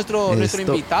dice nuestro Esto-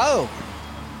 invitado?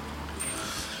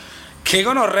 Qué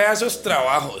gonorrea esos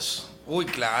trabajos. Uy,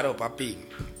 claro, papi.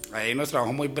 Hay unos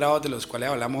trabajos muy bravos de los cuales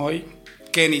hablamos hoy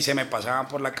que ni se me pasaban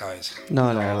por la cabeza.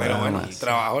 No, la verdad. Pero bueno, más. el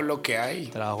trabajo es lo que hay.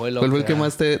 Trabajo de ¿Cuál fue el que loca.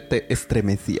 más te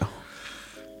estremeció?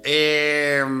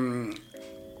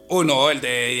 Uno, el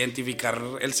de identificar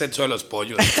el sexo de los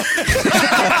pollos.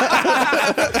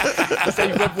 Ese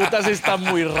hijo de putas está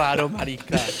muy raro,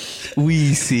 marica.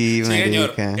 Uy, sí, Sí,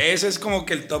 señor. marica. Ese es como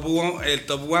que el top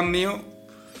one mío,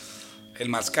 el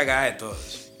más cagada de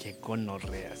todos. Qué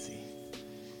gonorrea, sí.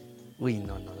 Uy,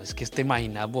 no, es que te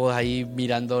imaginas vos ahí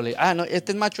mirándole. Ah, no,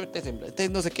 este es macho, este es hembra, este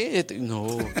es no sé qué.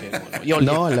 No, qué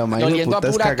bueno. No, la mayor oliendo a puta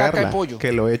es pura caca de cagarla. pollo.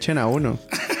 Que lo echen a uno.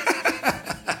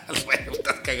 Bueno,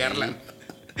 putas, cagarla.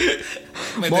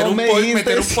 Vos me dijiste-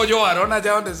 Meter un pollo varón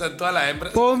allá donde están todas las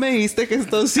hembras. ¿Cómo me dijiste que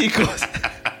estos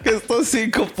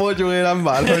cinco pollos eran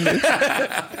varones?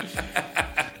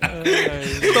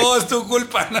 Todo es tu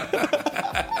culpa, ¿no?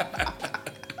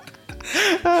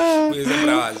 Hubiese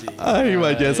bravo así. Ay,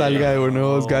 vaya, salga de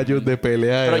unos gallos de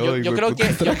pelea de Pero hoy, yo creo que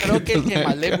el que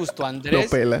más le gustó a Lo Andrés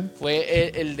pelan.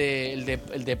 fue el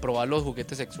de probar los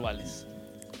juguetes sexuales.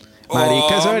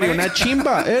 Marica, eso Hombre. era una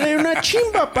chimba. Era una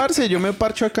chimba, parce. Yo me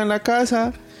parcho acá en la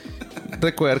casa.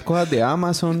 Recoger cosas de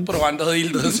Amazon. Probando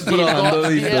dildos. Probando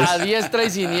dildos. A diestra y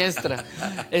siniestra.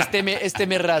 Este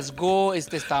me rasgó,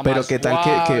 este está Pero más qué tal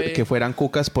suave. que fueran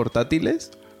cucas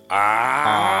portátiles.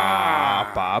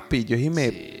 Ah, Papi, yo sí me...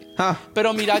 Sí. Ah,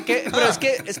 Pero mira pero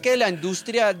es que la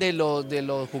industria de los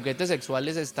juguetes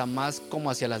sexuales está más como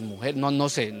hacia las mujeres. No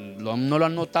sé, no lo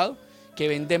han notado, que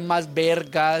venden más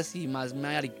vergas y más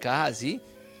maricadas así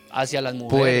hacia las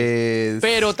mujeres. pues...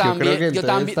 Pero también, yo creo que yo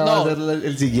también, entonces no. va a ser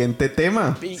el siguiente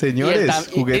tema. Y- Señores, y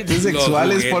el juguetes los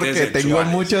sexuales juguetes porque tengo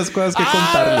sexuales. muchas cosas que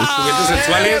contarles. juguetes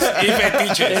sexuales y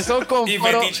fetiches. Eso Y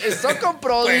compró, fetiches. eso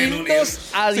compró Pueden dildos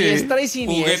a Sí. diestra y Juguetes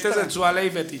siniestra. sexuales y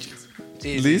fetiches.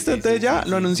 Sí, sí, ¿Listo? sí, Entonces sí, ya sí,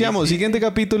 lo sí, anunciamos. sí, sí. Siguiente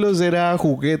capítulo será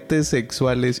juguetes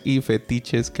sexuales y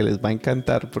fetiches que les va a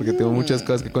encantar porque tengo muchas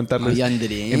cosas que contarles. Ay,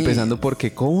 Andrés. Empezando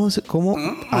porque cómo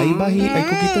hay hay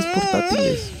coquitas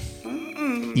portátiles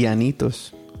y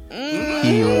anitos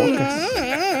y bocas.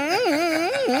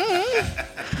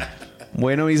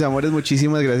 Bueno, mis amores,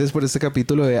 muchísimas gracias por este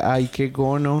capítulo de Ay, qué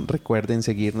gono. Recuerden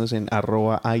seguirnos en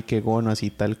 @ayquegono, así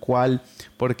tal cual,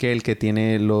 porque el que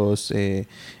tiene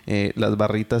las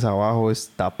barritas abajo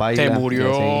está paila. Se murió.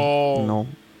 Ya sé. No,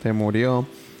 se murió.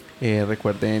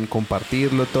 Recuerden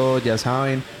compartirlo todo, ya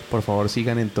saben. Por favor,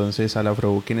 sigan entonces al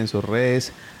Afrobooking en sus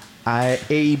redes.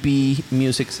 AB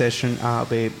Music Session,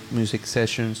 AB Music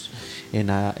Sessions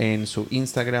en su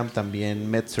Instagram, también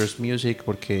Metzers Music,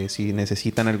 porque si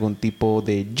necesitan algún tipo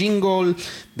de jingle,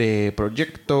 de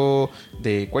proyecto,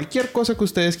 de cualquier cosa que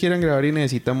ustedes quieran grabar y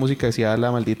necesitan música, si a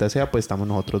la maldita sea, pues estamos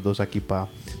nosotros dos aquí para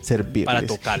servirles. Para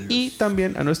tocarlos. Y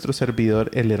también a nuestro servidor,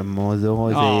 el hermoso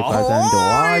José ¡Ay! pasando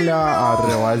ala,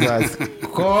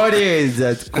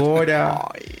 @zascora.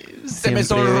 Se me Siempre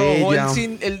sonrojó bella.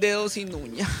 el dedo sin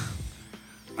uña.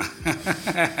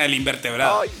 El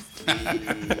invertebrado. Ay.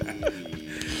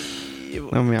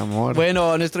 No, mi amor.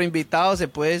 Bueno, nuestro invitado se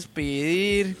puede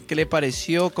despedir. ¿Qué le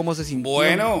pareció? ¿Cómo se sintió?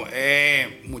 Bueno,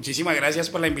 muchísimas gracias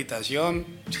por la invitación.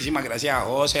 Muchísimas gracias a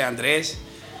José, a Andrés.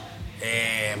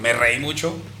 Me reí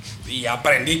mucho y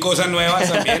aprendí cosas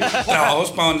nuevas también.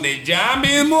 Trabajos para donde ya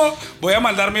mismo voy a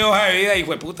mandar mi hoja de vida y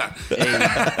fue puta.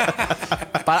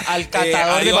 Al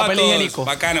catador de Adiós a papel todos. higiénico.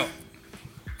 Bacano.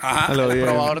 Ajá. A lo bien.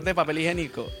 Probador de papel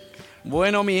higiénico.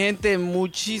 Bueno, mi gente,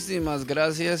 muchísimas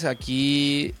gracias.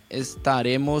 Aquí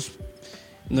estaremos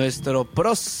nuestra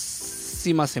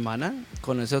próxima semana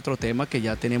con ese otro tema que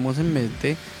ya tenemos en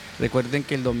mente. Recuerden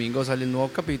que el domingo sale el nuevo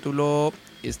capítulo.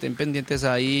 Estén pendientes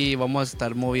ahí. Vamos a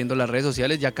estar moviendo las redes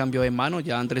sociales. Ya cambió de mano.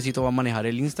 Ya Andresito va a manejar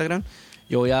el Instagram.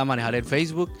 Yo voy a manejar el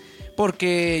Facebook.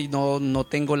 Porque no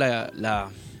tengo la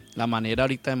manera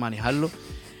ahorita de manejarlo.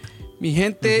 Mi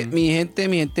gente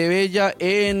bella,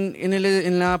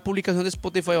 en la publicación de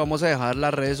Spotify vamos a dejar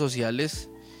las redes sociales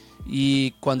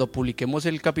y cuando publiquemos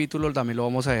el capítulo también lo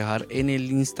vamos a dejar en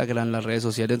el Instagram, las redes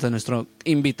sociales de nuestro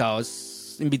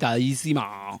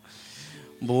invitadísimo.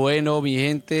 Bueno, mi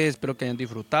gente, espero que hayan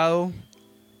disfrutado,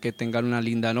 que tengan una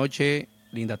linda noche,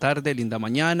 linda tarde, linda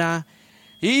mañana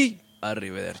y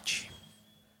arrivederci.